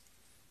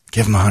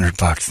 Give him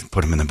 $100 and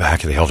put him in the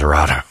back of the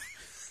Eldorado.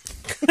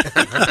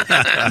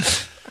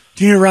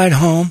 Do you need a ride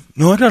home?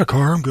 No, I got a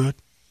car. I'm good.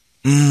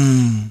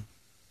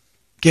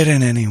 Get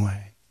in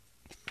anyway.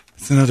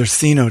 It's another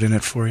C note in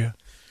it for you.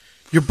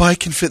 Your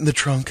bike can fit in the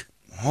trunk.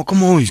 How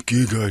come all these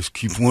gay guys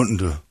keep wanting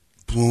to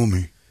blow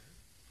me?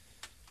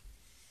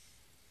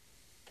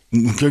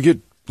 Can I get,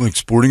 like,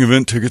 sporting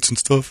event tickets and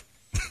stuff?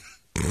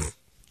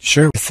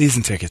 Sure, with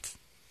season tickets.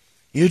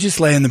 You just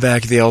lay in the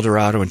back of the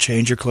Eldorado and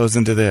change your clothes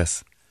into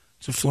this.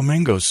 It's a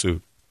flamingo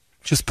suit.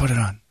 Just put it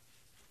on.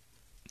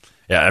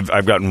 Yeah,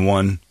 I've gotten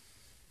one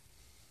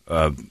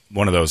of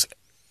those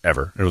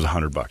ever. It was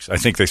 $100. I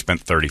think they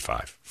spent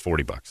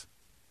 $40,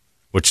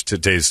 which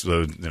today's,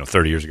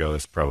 30 years ago,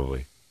 that's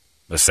probably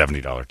a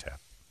 $70 tab.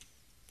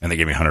 And they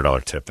gave me a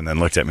 $100 tip and then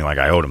looked at me like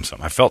I owed them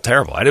something. I felt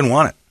terrible. I didn't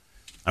want it.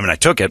 I mean, I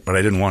took it, but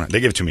I didn't want it. They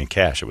gave it to me in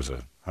cash. It was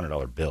a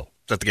 $100 bill.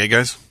 Is that the gay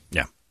guys?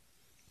 Yeah.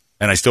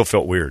 And I still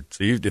felt weird.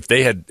 So if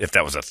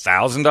that was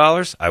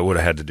 $1,000, I would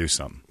have had to do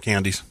something.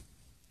 Candies.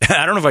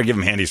 I don't know if I'd give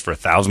them handies for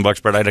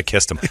 $1,000, but I'd have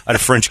kissed them. I'd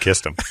have French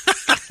kissed them.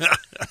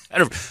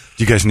 Do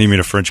you guys need me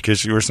to French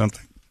kiss you or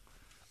something?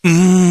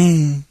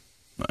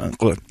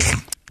 Look.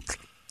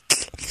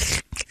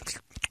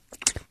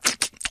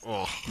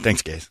 Oh,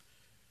 thanks, guys.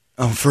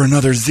 Oh, for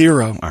another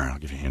 $0. All right, I'll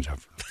give you a hand job.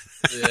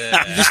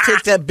 Yeah. You just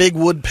take that big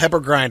wood pepper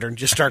grinder and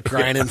just start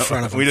grinding in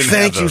front of him.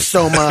 Thank you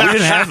so much. We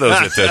didn't have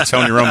those at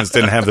Tony Roma's.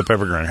 Didn't have the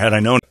pepper grinder. Had I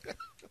known,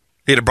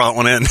 he'd have brought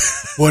one in.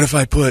 What if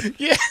I put?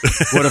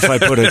 What if I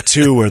put a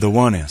 2 where the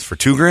 1 is for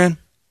 $2,000?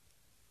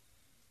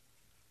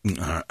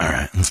 All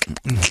right.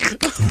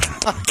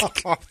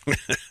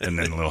 And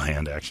then a little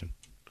hand action.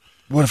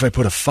 What if I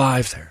put a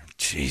 5 there?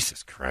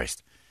 Jesus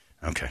Christ.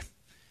 Okay.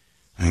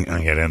 I'm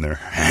gonna get in there.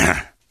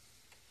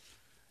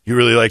 You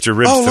really liked your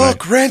ribs tonight.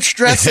 Look, ranch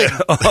dressing.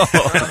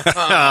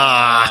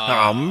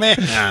 Oh,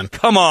 man.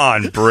 Come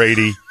on,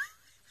 Brady.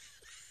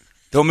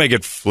 Don't make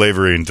it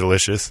flavory and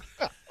delicious.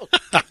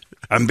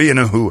 I'm being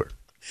a hooer.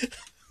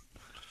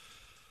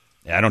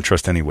 Yeah, I don't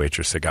trust any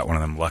waitress that got one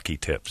of them lucky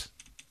tips.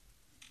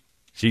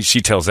 She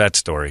tells that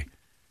story,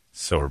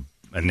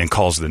 and then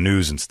calls the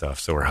news and stuff,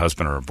 so her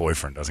husband or her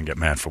boyfriend doesn't get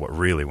mad for what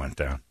really went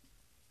down.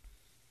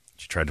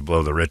 She tried to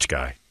blow the rich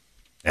guy,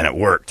 and it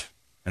worked.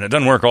 And it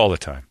doesn't work all the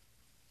time.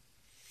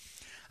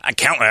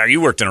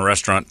 You worked in a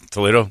restaurant,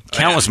 Toledo.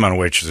 Countless amount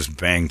of waitresses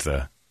banged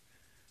the.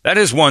 That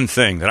is one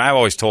thing that I've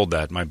always told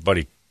that. My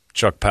buddy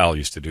Chuck Powell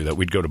used to do that.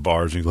 We'd go to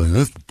bars and he'd go,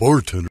 that's the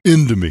bartender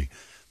into me.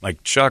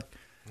 Like, Chuck,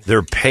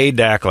 they're paid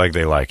to act like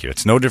they like you.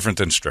 It's no different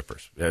than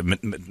strippers.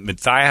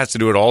 Mathia has to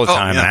do it all the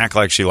time and act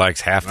like she likes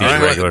half these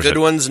regulars. Good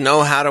ones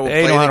know how to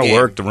They play know how the to game.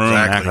 work the room and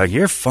act like,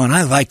 you're fun.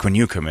 I like when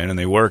you come in. And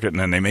they work it, and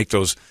then they make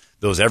those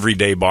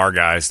everyday bar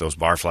guys, those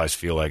bar flies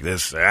feel like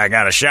this. I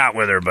got a shot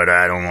with her, but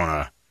I don't want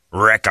to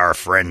wreck our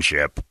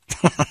friendship.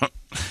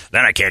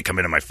 Then I can't come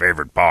into my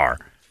favorite bar.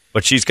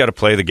 But she's got to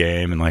play the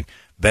game and, like,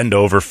 bend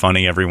over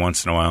funny every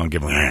once in a while and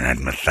give her that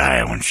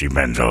Mathia when she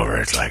bends over.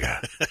 It's like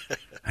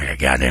a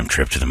goddamn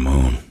trip to the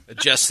moon.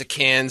 Adjust the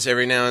cans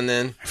every now and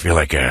then. I feel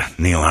like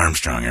Neil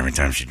Armstrong every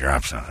time she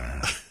drops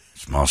something.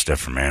 Small step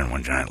for man,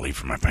 one giant leap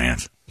for my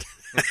pants.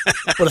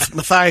 But if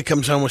Mathia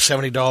comes home with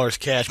 $70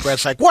 cash,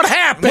 Brad's like, what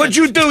happened? What'd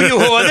you do, you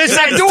whore?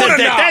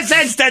 This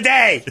ends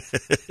today.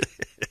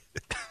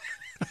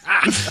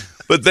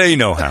 But they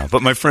know how.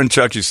 But my friend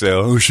Chuck used to say,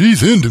 oh,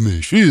 she's into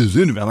me. She is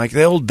into me. I'm like,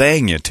 they'll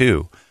bang you,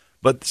 too.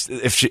 But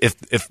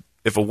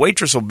if a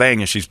waitress will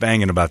bang you, she's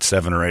banging about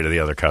 7 or 8 of the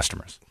other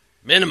customers.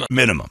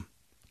 Minimum.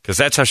 Because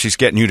that's how she's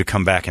getting you to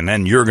come back, and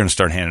then you're going to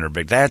start handing her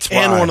big. That's why.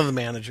 And one of the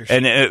managers.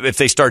 And if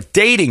they start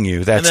dating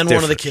you, that's and then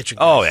different. One of the kitchen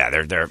guys. Oh,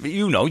 yeah, they're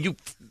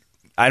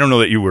I don't know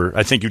that you were.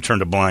 I think you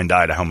turned a blind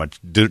eye to how much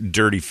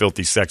dirty,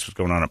 filthy sex was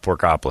going on at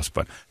Porkopolis,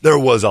 but there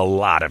was a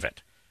lot of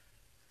it.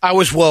 I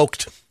was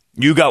woked.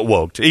 You got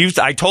woked.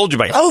 I told you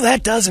about, oh,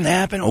 that doesn't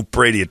happen. Oh,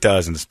 Brady, it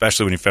does, and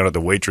especially when you found out the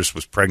waitress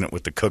was pregnant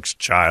with the cook's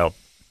child.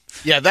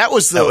 Yeah, that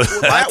was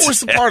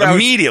the part.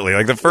 Immediately,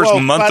 like the first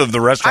month of the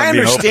restaurant. I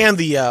understand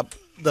being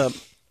open.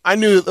 I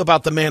knew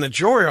about the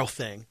managerial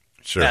thing.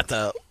 Sure. That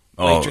the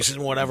waitresses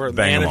and whatever,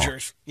 the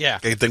managers. Yeah,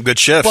 get them good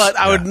shifts. But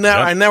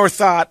I never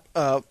thought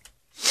a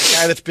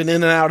guy that's been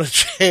in and out of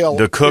jail.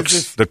 The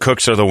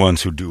cooks are the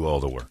ones who do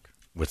all the work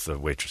with the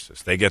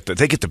waitresses. They get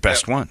the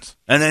best ones,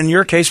 and in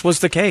your case was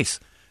the case.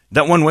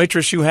 That one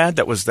waitress you had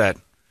that was that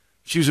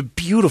She was a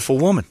beautiful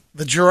woman.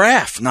 The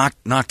giraffe.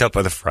 Knocked up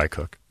by the fry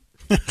cook.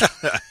 Yeah,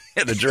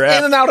 the giraffe.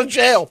 In and out of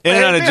jail. In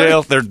and out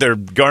of jail. They're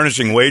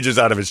garnishing wages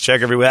out of his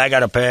check every week. I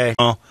got to pay.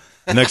 Oh.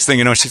 Next thing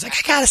you know, she's like,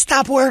 I got to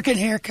stop working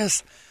here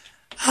because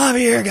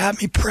Javier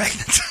got me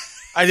pregnant.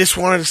 I just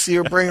wanted to see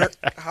her bring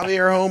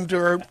Javier home to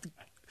her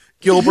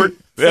Gilbert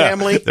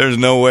family. There's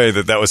no way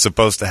that was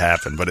supposed to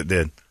happen, but it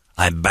did.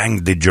 I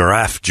banged the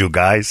giraffe, you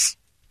guys.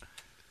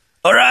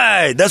 All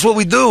right, that's what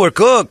we do. We're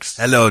cooks.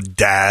 Hello,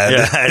 Dad.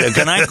 Yeah,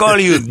 can I call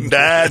you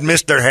Dad,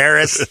 Mr.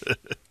 Harris?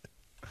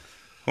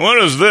 What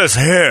is this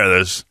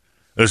here?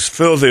 This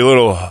filthy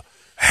little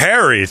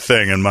hairy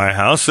thing in my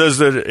house says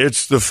that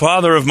it's the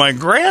father of my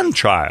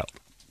grandchild.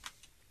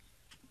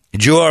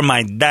 You are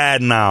my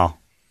dad now.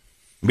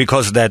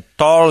 Because that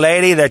tall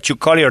lady that you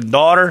call your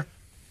daughter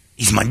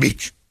is my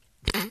bitch.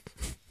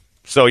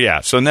 So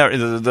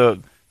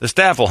the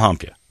staff will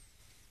hump you.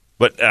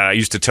 But I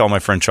used to tell my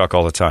friend Chuck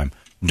all the time,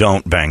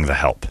 don't bang the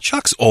help.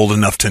 Chuck's old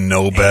enough to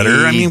know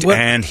better.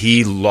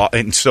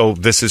 And so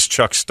this is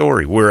Chuck's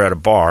story. We're at a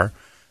bar.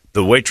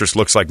 The waitress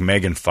looks like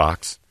Megan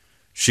Fox.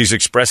 She's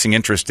expressing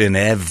interest in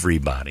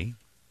everybody.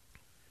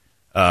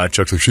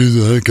 Chuck's like,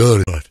 I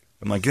got it.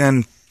 I'm like,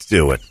 then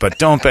do it, but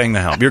don't bang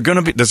the help.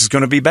 This is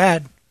gonna be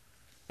bad.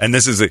 And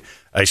this is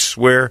I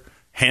swear,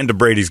 hand to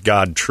Brady's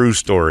God, true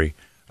story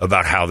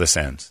about how this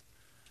ends.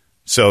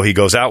 So he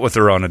goes out with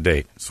her on a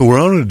date. So we're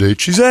on a date.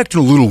 She's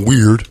acting a little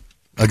weird,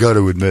 I got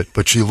to admit,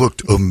 but she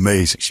looked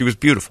amazing. She was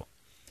beautiful.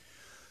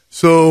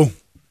 So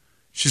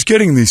she's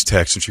getting these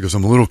texts, and she goes,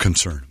 I'm a little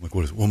concerned. I'm like,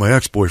 what is it? Well, my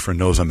ex-boyfriend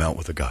knows I'm out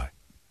with a guy.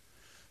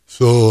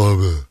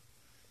 So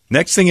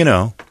next thing you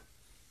know,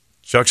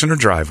 Chuck's in her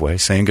driveway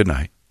saying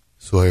goodnight.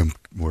 So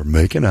we're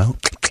making out.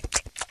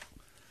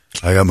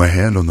 I got my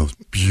hand on those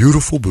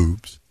beautiful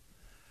boobs,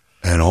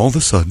 and all of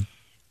a sudden,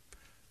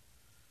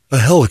 a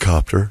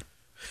helicopter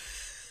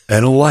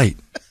and a light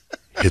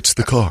hits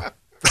the car.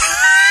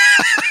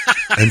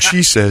 And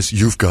she says,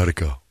 you've got to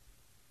go.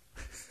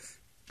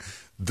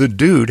 The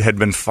dude had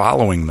been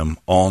following them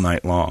all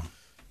night long.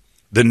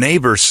 The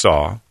neighbors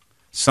saw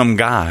some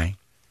guy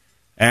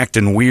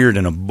acting weird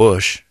in a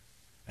bush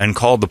and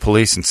called the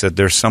police and said,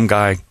 there's some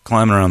guy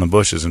climbing around the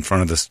bushes in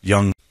front of this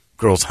young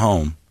girl's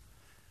home.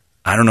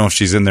 I don't know if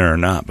she's in there or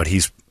not, but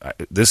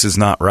this is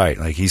not right.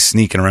 Like, he's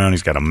sneaking around.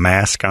 He's got a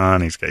mask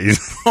on. He's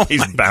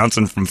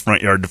bouncing from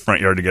front yard to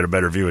front yard to get a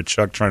better view of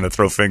Chuck trying to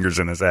throw fingers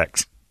in his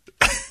ex.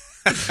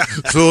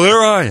 So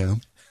there I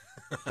am.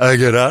 I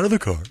get out of the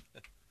car.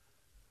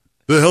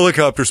 The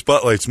helicopter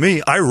spotlights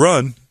me. I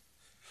run.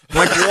 I'm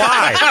like,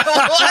 why?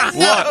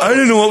 Why? I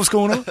didn't know what was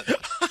going on.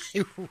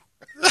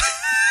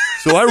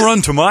 So I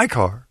run to my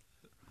car.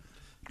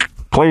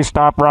 Please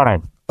stop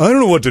running. I don't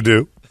know what to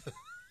do.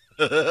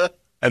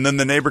 And then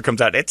the neighbor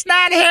comes out. It's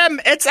not him.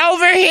 It's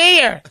over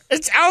here.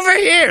 It's over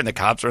here. And the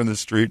cops are in the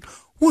street.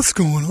 What's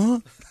going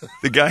on?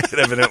 The guy had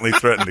evidently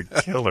threatened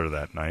to kill her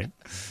that night.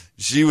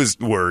 She was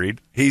worried.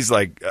 He's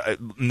like,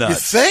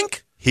 nuts. You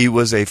think? He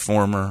was a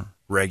former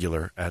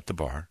regular at the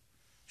bar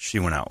she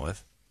went out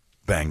with.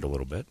 Banged a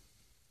little bit.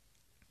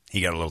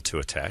 He got a little too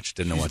attached.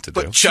 Didn't know what to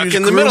do. Put Chuck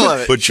in the middle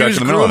of it. Put Chuck in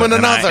the middle of it.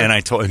 And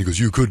I told him, he goes,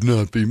 you could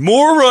not be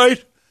more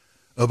right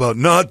about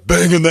not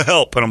banging the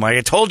help. And I'm like,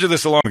 I told you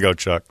this a long ago,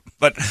 Chuck.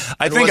 But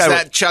I think was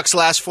that Chuck's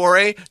last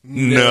foray?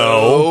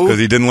 No, because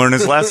he didn't learn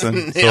his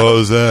lesson. So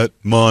was that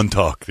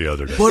Montauk the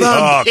other day. But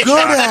I'm good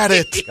at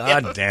it.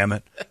 God damn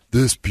it.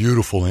 This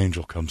beautiful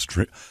angel comes.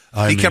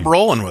 He kept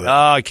rolling with it.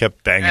 I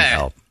kept banging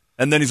help.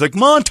 And then he's like,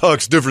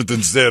 Montauk's different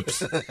than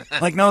Zips.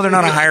 Like, no, they're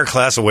not a higher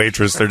class of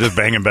waitress. They're just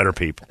banging better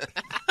people.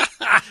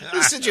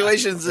 The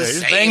situation's the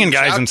same. Banging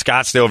guys in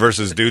Scottsdale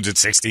versus dudes at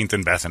 16th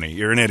and Bethany.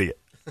 You're an idiot.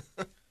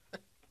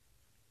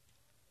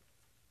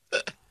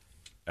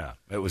 Yeah,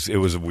 it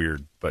was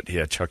weird, but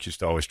yeah, Chuck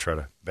used to always try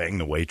to bang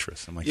the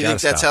waitress. I'm like, you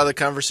think that's how the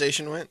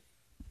conversation went?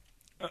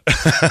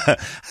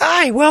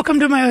 Hi, welcome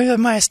to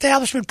my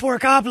establishment,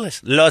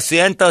 Porkopolis. Lo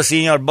siento,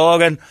 señor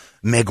Bogan,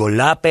 me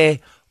golape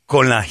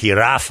con la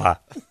jirafa.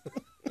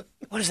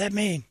 What does that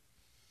mean?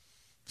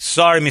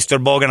 Sorry, Mr.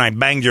 Bogan, I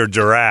banged your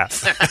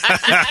giraffe.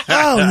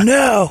 Oh,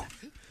 no.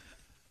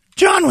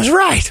 John was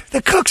right.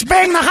 The cooks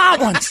bang the hot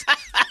ones.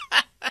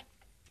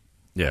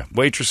 Yeah,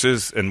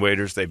 waitresses and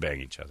waiters, they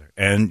bang each other.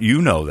 And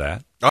you know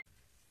that.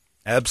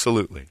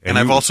 Absolutely. And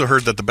I've also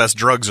heard that the best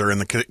drugs are in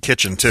the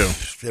kitchen, too.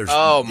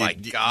 Oh, my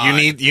God.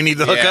 You need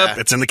the hookup?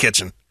 It's in the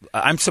kitchen.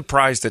 I'm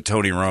surprised that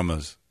Tony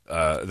Roma's,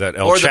 that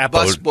El or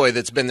Chapo. Or the busboy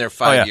that's been there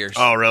 5 years.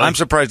 Oh, really? I'm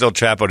surprised El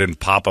Chapo didn't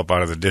pop up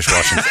out of the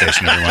dishwashing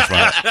station every once in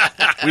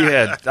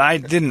a while. I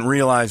didn't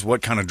realize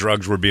what kind of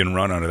drugs were being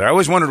run under there. I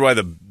always wondered why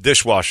the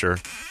dishwasher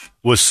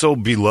was so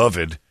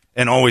beloved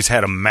and always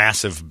had a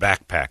massive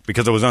backpack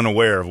because I was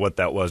unaware of what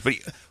that was. But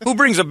who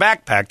brings a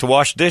backpack to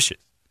wash dishes?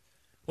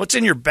 What's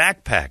in your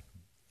backpack?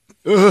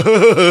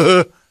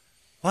 What?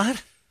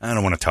 I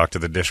don't want to talk to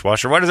the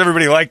dishwasher. Why does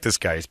everybody like this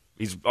guy?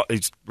 He's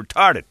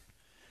retarded.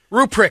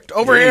 Ruprecht,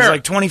 over here. He's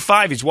like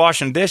 25. He's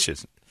washing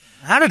dishes.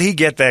 How did he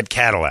get that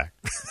Cadillac?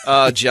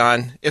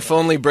 John, if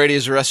only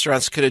Brady's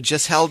restaurants could have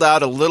just held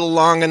out a little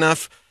long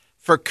enough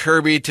for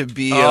Kirby to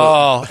be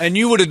and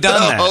you would have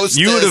done that. hostess.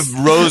 You would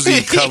have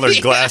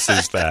rosy-colored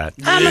glasses that.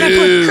 I'm going to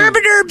put Kirby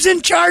Derbs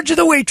in charge of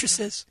the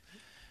waitresses.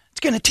 It's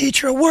going to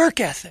teach her a work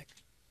ethic.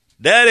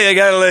 Daddy, I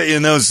got to let you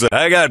know, son,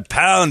 I got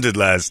pounded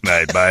last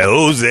night by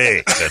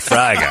Jose, the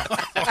fry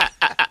guy.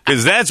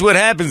 Because that's what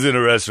happens in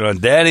a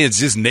restaurant. Daddy, it's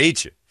just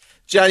nature.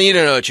 John, you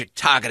don't know what you're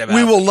talking about.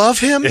 We will love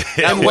him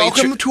and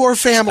welcome to our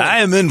family. I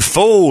am in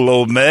full,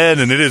 old man,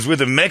 and it is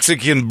with a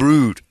Mexican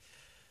brood.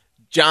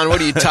 John,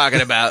 what are you talking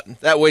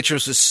about? That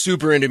waitress was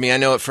super into me. I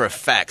know it for a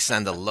fact.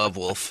 Signed the Love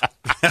Wolf.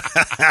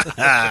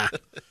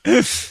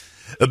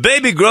 A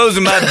baby grows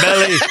in my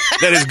belly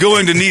that is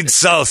going to need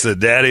salsa,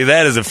 Daddy.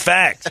 That is a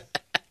fact.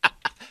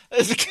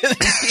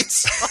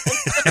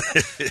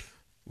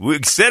 We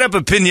set up a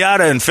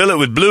piñata and fill it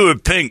with blue or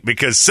pink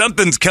because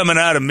something's coming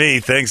out of me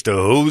thanks to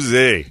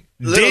Jose.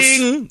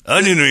 Ding!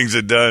 Onion rings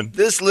are done.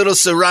 This little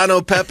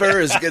serrano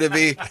pepper is going to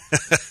be...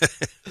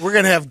 We're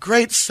going to have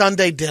great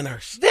Sunday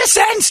dinners. This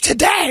ends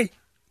today.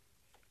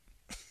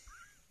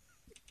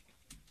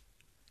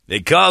 They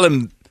call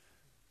him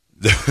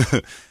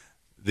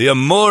the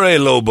Amore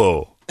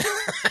Lobo.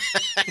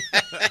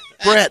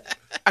 Brett,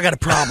 I got a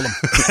problem.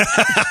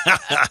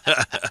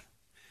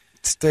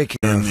 Steak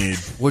in need.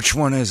 Which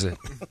one is it?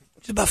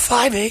 He's about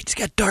 5'8". He's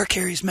got dark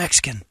hair. He's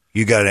Mexican.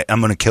 You got it.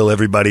 I'm going to kill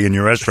everybody in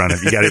your restaurant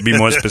if you got to be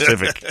more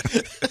specific.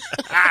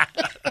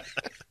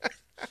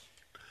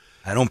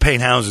 I don't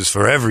paint houses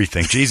for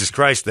everything. Jesus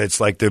Christ,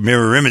 that's like the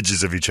mirror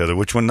images of each other.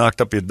 Which one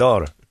knocked up your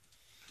daughter?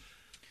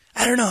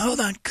 I don't know. Hold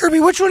on. Kirby,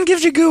 which one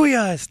gives you gooey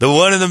eyes? The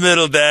one in the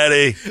middle,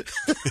 Daddy.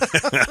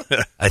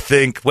 I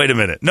think. Wait a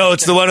minute. No,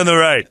 it's the one on the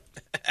right.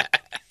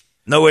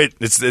 No, wait.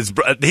 It's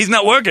he's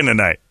not working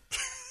tonight.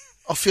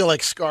 I'll feel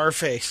like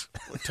Scarface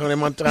with Tony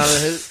Montana,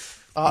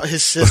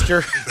 his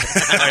sister.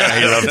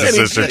 He loved his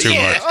sister too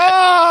much.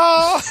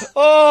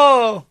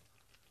 Oh.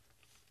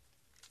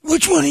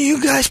 Which one of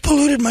you guys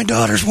polluted my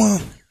daughter's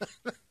womb?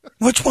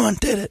 Which one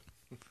did it?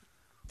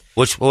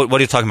 What are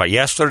you talking about?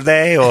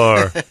 Yesterday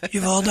or?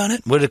 You've all done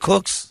it? We're the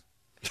cooks.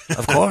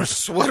 Of course.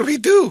 So what do we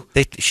do?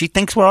 She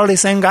thinks we're all the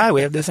same guy.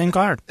 We have the same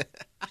card.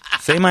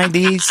 Same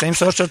ID, same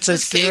social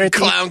security. Same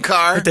clown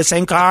car. With the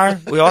same car.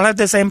 We all have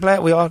the same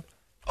plate. We all.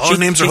 All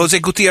names are Jose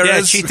Gutierrez.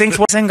 Yeah, she thinks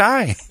we're the same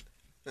guy.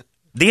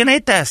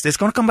 DNA test. It's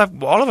going to come back,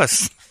 all of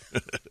us.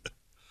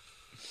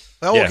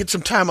 Well, we'll get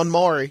some time on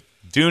Maury.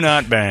 Do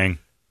not bang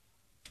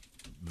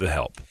the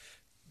help.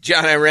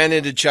 John, I ran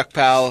into Chuck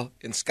Powell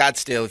in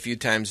Scottsdale a few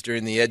times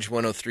during the Edge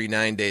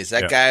 1039 days.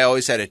 That guy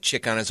always had a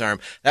chick on his arm.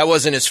 That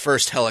wasn't his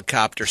first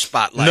helicopter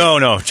spotlight.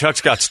 No.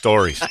 Chuck's got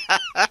stories.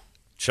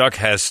 Chuck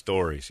has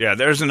stories. Yeah,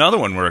 there's another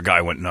one where a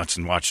guy went nuts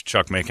and watched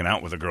Chuck making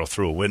out with a girl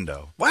through a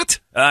window. What?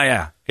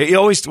 Yeah. He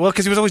always,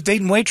 because he was always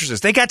dating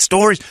waitresses. They got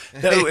stories.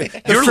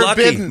 You're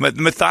lucky.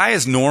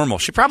 Matthia's normal.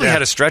 She probably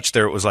had a stretch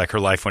there. It was like her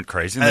life went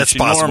crazy. And that's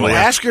possible. Normal.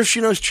 Ask her if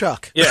she knows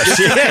Chuck. Yeah,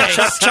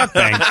 Chuck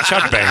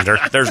banged her.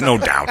 There's no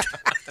doubt.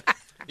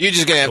 You're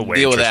just going to have to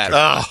deal with that.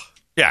 Oh.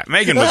 Yeah,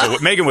 Megan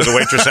was a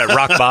waitress at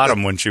Rock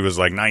Bottom when she was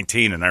like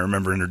 19, and I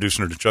remember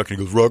introducing her to Chuck, and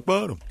he goes, Rock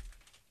Bottom.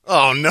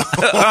 Oh, no.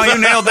 Oh,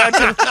 you nailed that,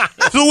 too.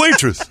 The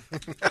waitress.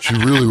 She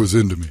really was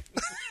into me.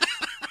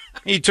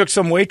 He took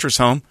some waitress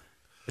home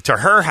to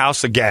her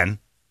house again,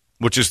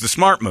 which is the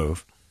smart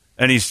move,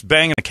 and he's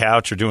banging the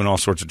couch or doing all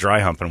sorts of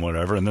dry humping and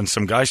whatever, and then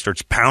some guy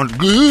starts pounding.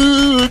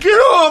 Get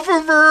off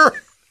of her!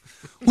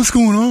 What's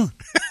going on?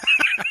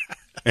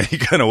 And he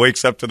kind of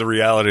wakes up to the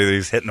reality that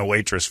he's hitting a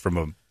waitress from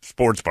a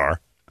sports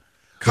bar.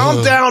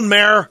 Calm down,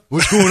 Mayor.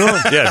 What's going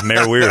on? Yeah,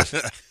 Mayor Weirs.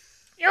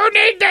 You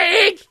need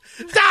to eat.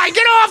 Die,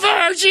 get off of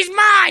her. She's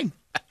mine.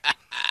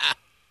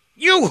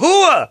 You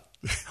hooah!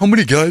 How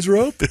many guys are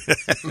out there?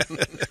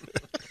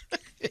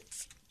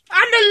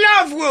 I'm the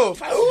love wolf.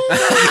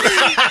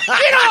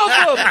 Get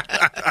off of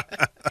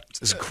her.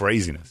 This is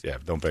craziness. Yeah,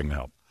 don't bang the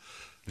help.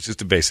 It's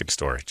just a basic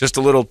story. Just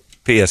a little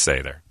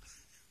PSA there.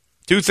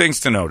 2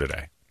 things to know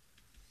today.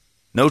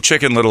 No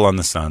Chicken Little on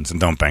the Suns, and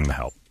don't bang the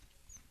help.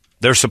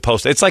 They're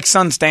supposed to. It's like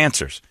Suns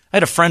dancers. I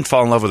had a friend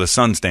fall in love with a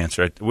Suns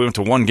dancer. We went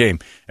to one game,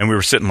 and we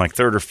were sitting like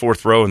 3rd or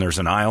 4th row, and there's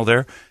an aisle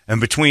there.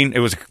 And between, it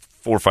was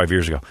 4 or 5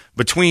 years ago,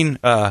 between,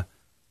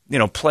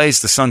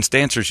 plays, the Suns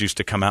dancers used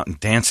to come out and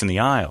dance in the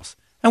aisles.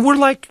 And we're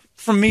like,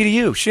 from me to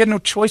you, she had no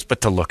choice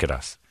but to look at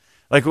us.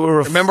 Like we were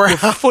a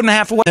foot and a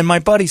half away, and my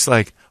buddy's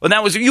like, "Well,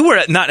 that was you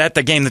were not at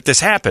the game that this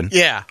happened."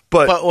 Yeah,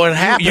 but what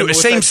happened?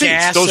 Was same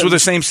seats. Those were the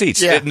same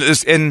seats. Yeah.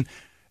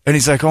 And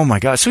he's like, "Oh my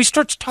god!" So he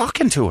starts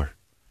talking to her.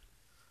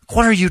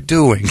 What are you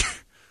doing?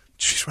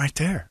 She's right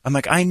there. I'm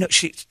like, I know.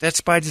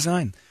 That's by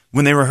design.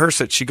 When they rehearse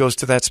it, she goes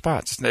to that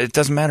spot. It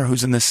doesn't matter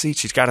who's in this seat.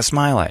 She's got to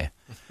smile at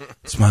you.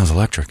 Smile's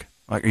electric.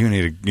 Like you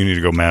need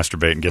to go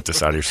masturbate and get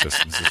this out of your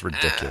system. This is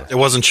ridiculous. It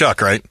wasn't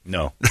Chuck, right?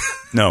 No.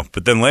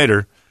 But then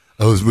later,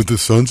 I was with the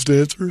Suns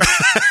dancers,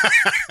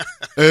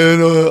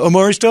 and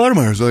Amari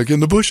Stoudemire's like in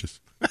the bushes.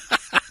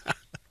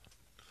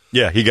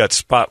 Yeah, he got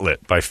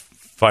spotlit by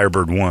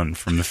Firebird 1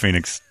 from the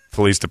Phoenix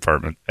Police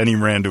Department, and he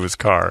ran to his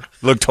car.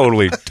 Looked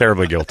totally,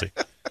 terribly guilty.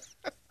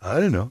 I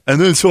don't know.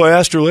 And then so I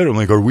asked her later, I'm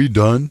like, are we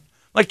done?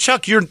 Like,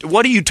 Chuck,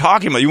 what are you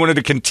talking about? You wanted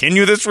to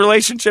continue this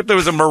relationship? There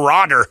was a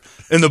marauder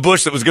in the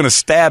bush that was going to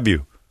stab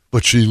you.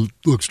 But she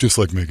looks just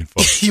like Megan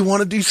Fox. You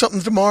want to do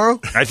something tomorrow?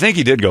 I think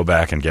he did go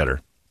back and get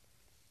her.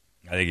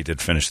 I think he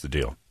did finish the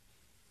deal.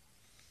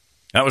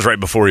 That was right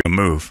before he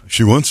moved.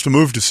 She wants to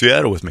move to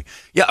Seattle with me.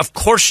 Yeah, of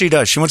course she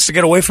does. She wants to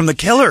get away from the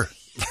killer.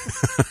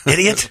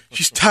 Idiot.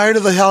 She's tired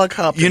of the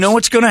helicopters. You know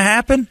what's going to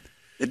happen?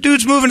 The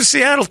dude's moving to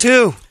Seattle,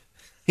 too.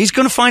 He's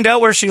going to find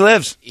out where she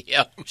lives.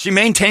 Yep. She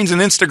maintains an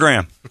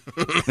Instagram.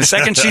 The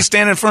second she's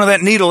standing in front of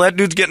that needle, that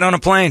dude's getting on a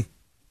plane.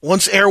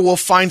 Once Airwolf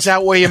finds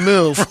out where you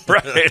move.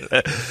 Right.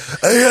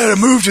 I got to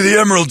move to the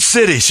Emerald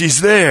City.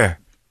 She's there.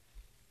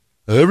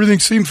 Everything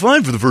seemed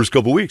fine for the first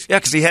couple weeks. Yeah,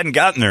 because he hadn't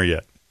gotten there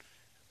yet.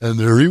 And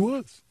there he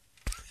was.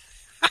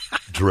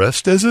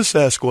 Dressed as a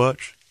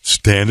Sasquatch,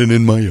 standing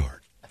in my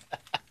yard.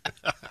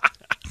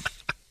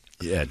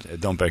 Yeah,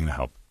 don't beg to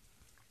help.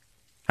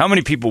 How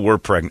many people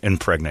were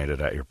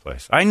impregnated at your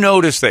place? I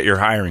noticed that your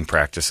hiring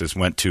practices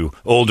went to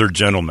older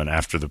gentlemen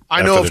after the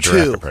I know the of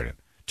giraffe two. were pregnant.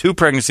 2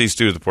 pregnancies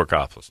due to the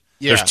Porkopolis.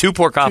 Yeah. There's 2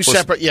 Porkopolis 2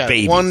 separate, yeah.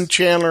 babies. One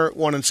Chandler,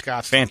 one in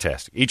Scottsdale.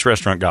 Fantastic. Each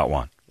restaurant got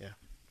one. Yeah.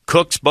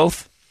 Cooks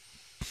both?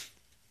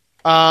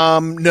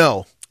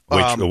 No.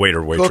 The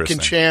waiter, waitress Cook and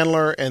thing.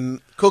 Chandler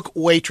and Cook,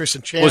 Waitress,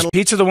 and Chandler. Was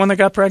Pizza the one that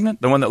got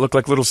pregnant? The one that looked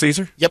like Little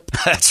Caesar? Yep.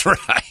 That's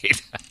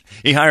right.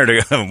 He hired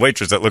a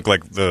waitress that looked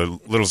like the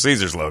Little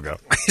Caesars logo.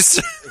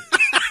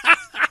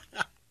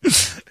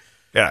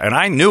 Yeah, and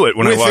I knew it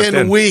when I walked in.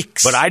 Within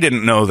weeks. But I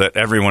didn't know that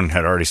everyone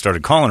had already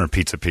started calling her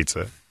Pizza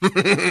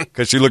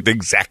because she looked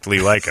exactly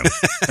like him.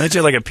 And she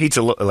had like a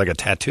pizza, like a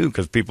tattoo,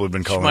 because people had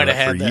been calling her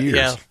that for years.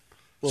 Yeah.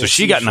 So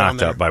she got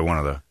knocked up by one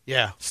of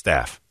the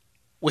staff.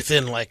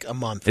 Within like a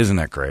month. Isn't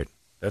that great?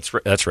 That's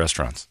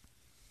restaurants.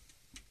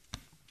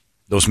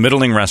 Those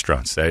middling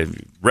restaurants.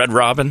 Red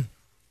Robin.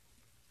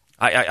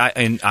 We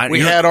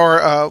had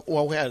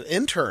an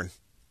intern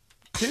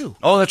too.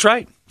 Oh, that's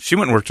right. She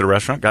went and worked at a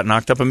restaurant, got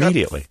knocked up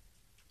immediately.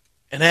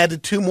 And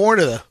added 2 more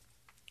to the...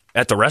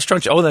 At the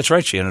restaurant? Oh, that's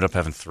right. She ended up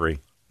having 3.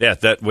 Yeah,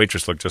 that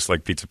waitress looked just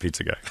like Pizza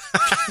guy.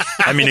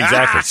 I mean,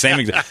 exactly.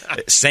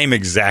 Same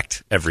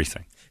exact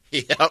everything.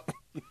 Yep.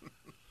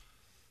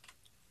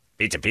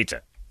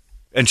 Pizza.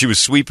 And she was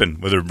sweeping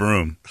with her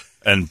broom.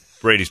 And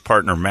Brady's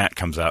partner, Matt,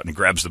 comes out and he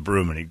grabs the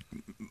broom and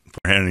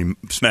he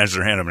smashes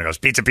her hand up and he goes,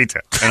 Pizza.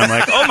 And I'm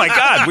like, oh, my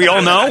God, we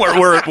all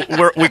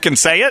know we can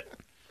say it?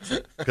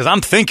 Because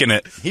I'm thinking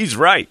it. He's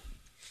right.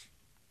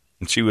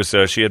 And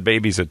she had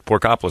babies at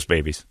Porkopolis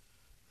babies.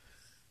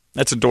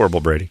 That's adorable,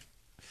 Brady.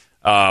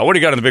 What do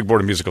you got on the big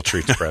board of musical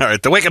treats, Brad? All right,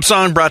 the wake-up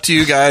song brought to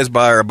you guys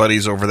by our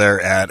buddies over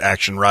there at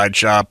Action Ride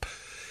Shop.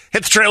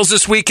 Hit the trails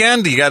this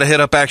weekend. You got to hit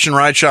up Action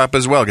Ride Shop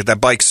as well. Get that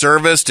bike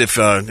serviced. If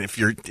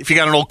you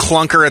got an old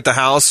clunker at the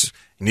house,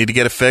 you need to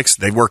get it fixed.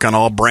 They work on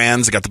all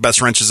brands. They got the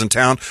best wrenches in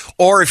town.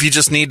 Or if you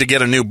just need to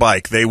get a new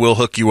bike, they will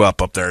hook you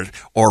up there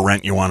or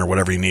rent you one or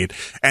whatever you need.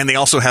 And they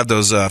also have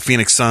those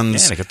Phoenix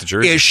Suns they got the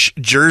jerseys.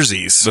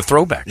 jerseys. The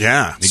throwback.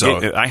 Yeah.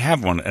 I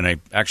have one, and I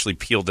actually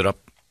peeled it up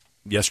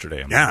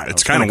yesterday.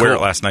 It's kind of wear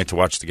cool. it last night to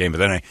watch the game, but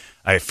then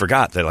I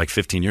forgot that like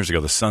 15 years ago,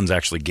 the Suns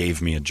actually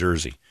gave me a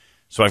jersey.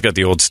 So I've got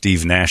the old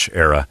Steve Nash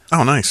era.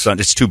 Oh, nice. Sun.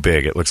 It's too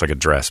big. It looks like a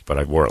dress, but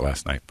I wore it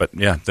last night. But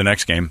yeah, the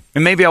next game.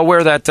 And maybe I'll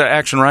wear that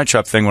Action Ride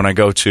Shop thing when I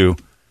go to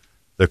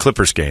the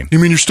Clippers game. You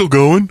mean you're still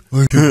going?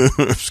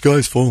 The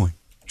sky's falling.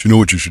 But you know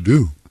what you should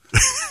do?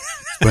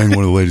 Bang one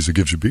of the ladies that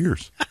gives you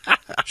beers.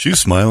 She was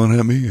smiling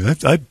at me.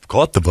 I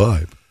caught the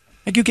vibe.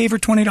 Like you gave her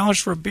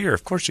 $20 for a beer.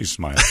 Of course she's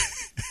smiling.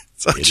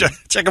 So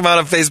check them out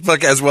on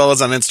Facebook as well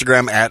as on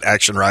Instagram at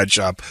Action Ride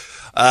Shop.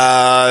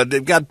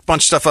 They've got a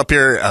bunch of stuff up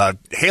here.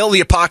 Hail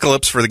the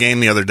Apocalypse for the game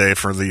the other day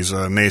for these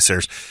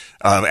naysayers.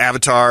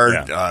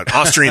 Avatar,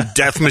 Austrian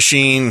Death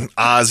Machine,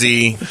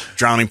 Ozzy,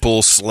 Drowning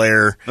Pool,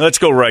 Slayer. Let's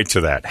go right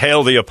to that.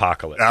 Hail the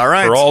Apocalypse. All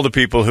right. For all the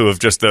people who have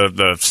just,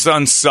 the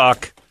Suns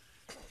suck,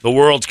 the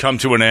world's come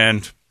to an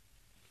end.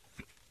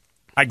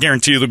 I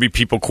guarantee you there'll be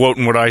people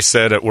quoting what I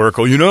said at work.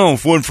 Oh, if it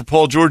wasn't for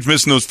Paul George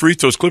missing those free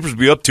throws, Clippers would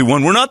be up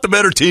 2-1. We're not the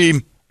better team.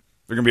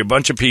 There are going to be a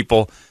bunch of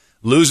people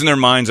losing their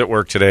minds at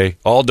work today,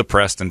 all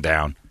depressed and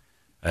down.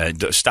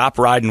 Stop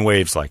riding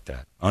waves like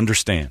that.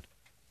 Understand.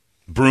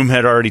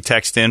 Broomhead already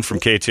texted in from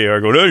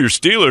KTAR going, your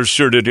Steelers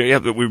sure did. Yeah,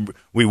 but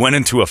we went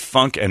into a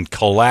funk and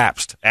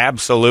collapsed.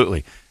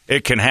 Absolutely.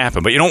 It can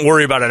happen. But you don't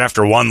worry about it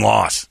after one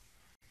loss.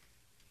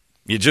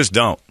 You just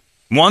don't.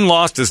 One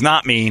loss does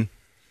not mean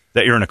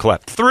that you're in a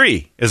collapse.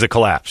 3 is a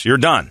collapse. You're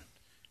done.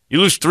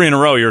 You lose 3 in a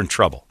row, you're in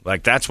trouble.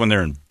 Like, that's when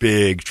they're in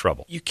big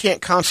trouble. You can't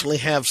constantly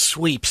have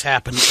sweeps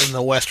happen in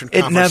the Western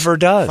Conference It never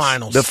does.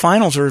 Finals. The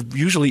finals are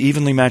usually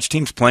evenly matched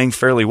teams playing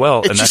fairly well.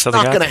 It's and just that's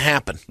how not they going to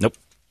happen. Nope.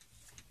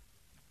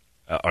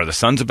 Are the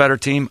Suns a better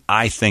team?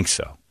 I think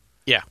so.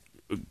 Yeah.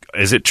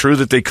 Is it true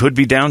that they could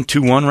be down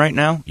 2-1 right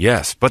now?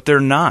 Yes, but they're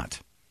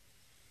not.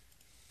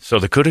 So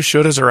the coulda,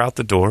 shouldas are out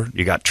the door.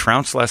 You got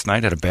trounced last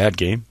night at a bad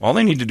game. All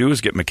they need to do is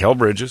get Mikal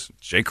Bridges,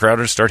 Jay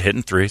Crowder to start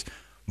hitting threes.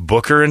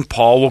 Booker and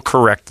Paul will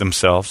correct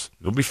themselves.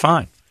 They'll be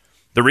fine.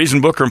 The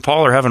reason Booker and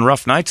Paul are having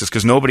rough nights is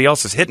because nobody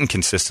else is hitting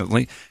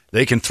consistently.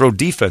 They can throw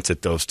defense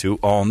at those two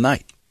all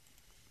night.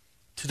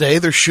 Today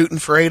they're shooting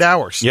for 8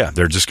 hours. Yeah,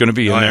 they're just going to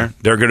be in there.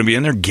 They're going to be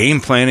in there game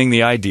planning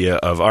the idea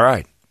of, all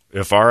right,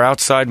 if our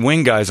outside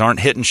wing guys aren't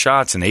hitting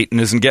shots and Ayton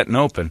isn't getting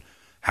open,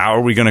 how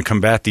are we going to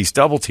combat these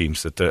double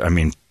teams?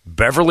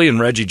 Beverly and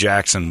Reggie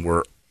Jackson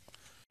were,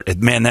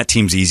 man, that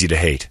team's easy to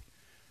hate.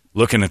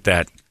 Looking at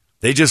that,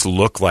 they just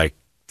look like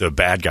the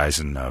bad guys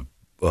in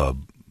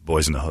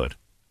Boys in the Hood.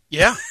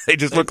 Yeah. They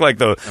just look like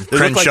the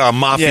Crenshaw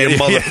Mafia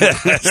mother. Yeah,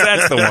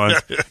 that's the one.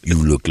 You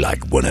look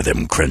like one of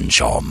them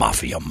Crenshaw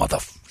Mafia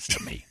motherfuckers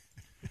to me.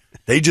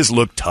 They just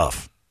look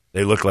tough.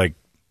 They look like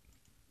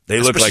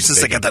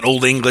since they got that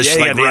old English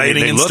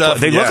writing and stuff.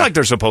 They look like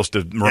they're supposed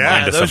to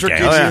remind us those of are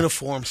gangs. good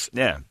uniforms.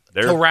 Yeah.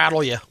 They'll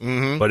rattle you.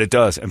 Mm-hmm. But it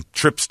does. And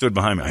Tripp stood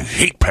behind me. I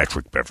hate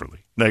Patrick Beverly.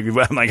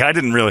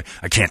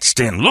 I can't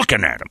stand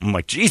looking at him. I'm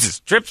like,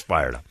 Jesus, Tripp's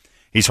fired up.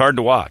 He's hard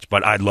to watch,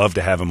 but I'd love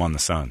to have him on the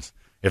Suns.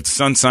 If the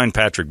Suns signed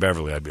Patrick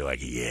Beverly, I'd be like,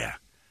 yeah.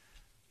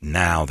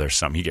 Now there's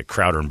something. You get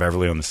Crowder and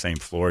Beverly on the same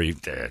floor.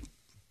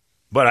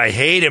 But I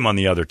hate him on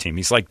the other team.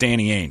 He's like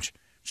Danny Ainge.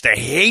 I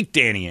hate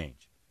Danny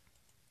Ainge.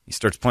 He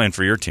starts playing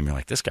for your team. You're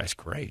like, this guy's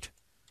great.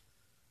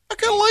 I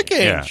kind of like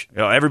Ainge.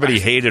 Yeah. Everybody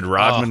hated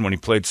Rodman when he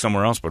played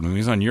somewhere else, but when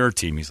he's on your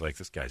team, he's like,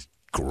 this guy's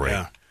great.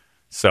 Yeah.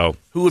 So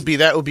who would be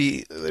that? Would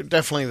be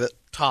definitely the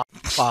top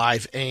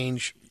 5.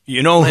 Ainge.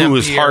 You know who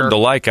is hard to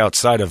like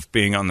outside of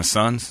being on the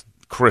Suns?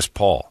 Chris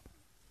Paul.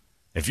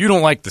 If you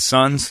don't like the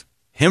Suns,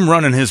 him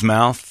running his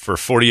mouth for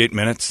 48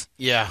 minutes,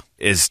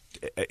 he's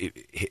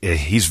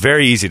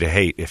very easy to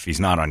hate if he's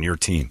not on your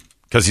team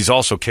because he's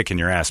also kicking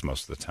your ass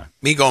most of the time.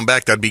 Me going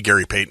back, that'd be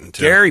Gary Payton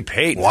too. Gary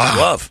Payton, wow. I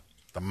love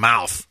the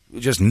mouth,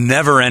 just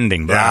never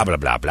ending. Blah blah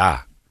blah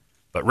blah.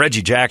 But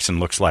Reggie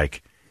Jackson looks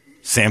like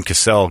Sam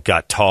Cassell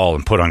got tall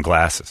and put on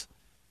glasses.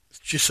 It's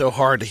just so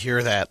hard to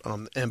hear that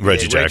on NBA.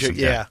 Reggie Jackson,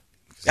 yeah.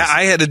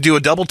 I had to do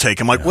a double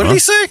take. I'm like, what did he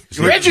say?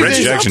 Reggie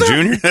Jackson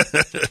Jr.?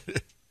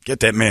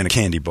 Get that man a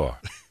candy bar.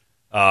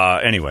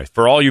 Anyway,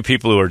 for all you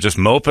people who are just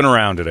moping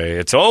around today,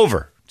 it's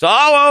over. It's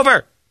all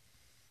over.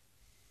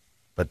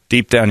 But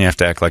deep down, you have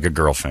to act like a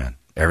girl fan.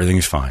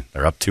 Everything's fine.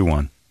 They're up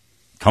 2-1.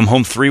 Come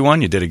home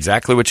 3-1. You did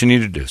exactly what you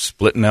needed to do.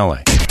 Split in L.A.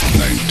 98.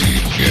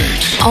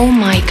 Oh,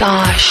 my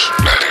gosh.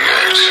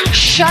 98.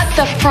 Shut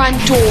the front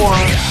door.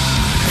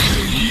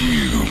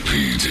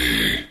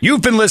 UPD.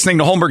 You've been listening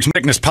to Holmberg's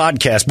Sickness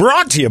Podcast,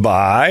 brought to you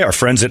by our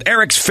friends at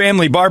Eric's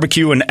Family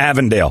Barbecue in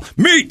Avondale.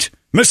 Meet,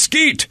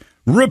 mesquite,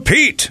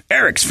 repeat.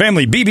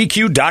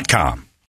 Eric'sFamilyBBQ.com.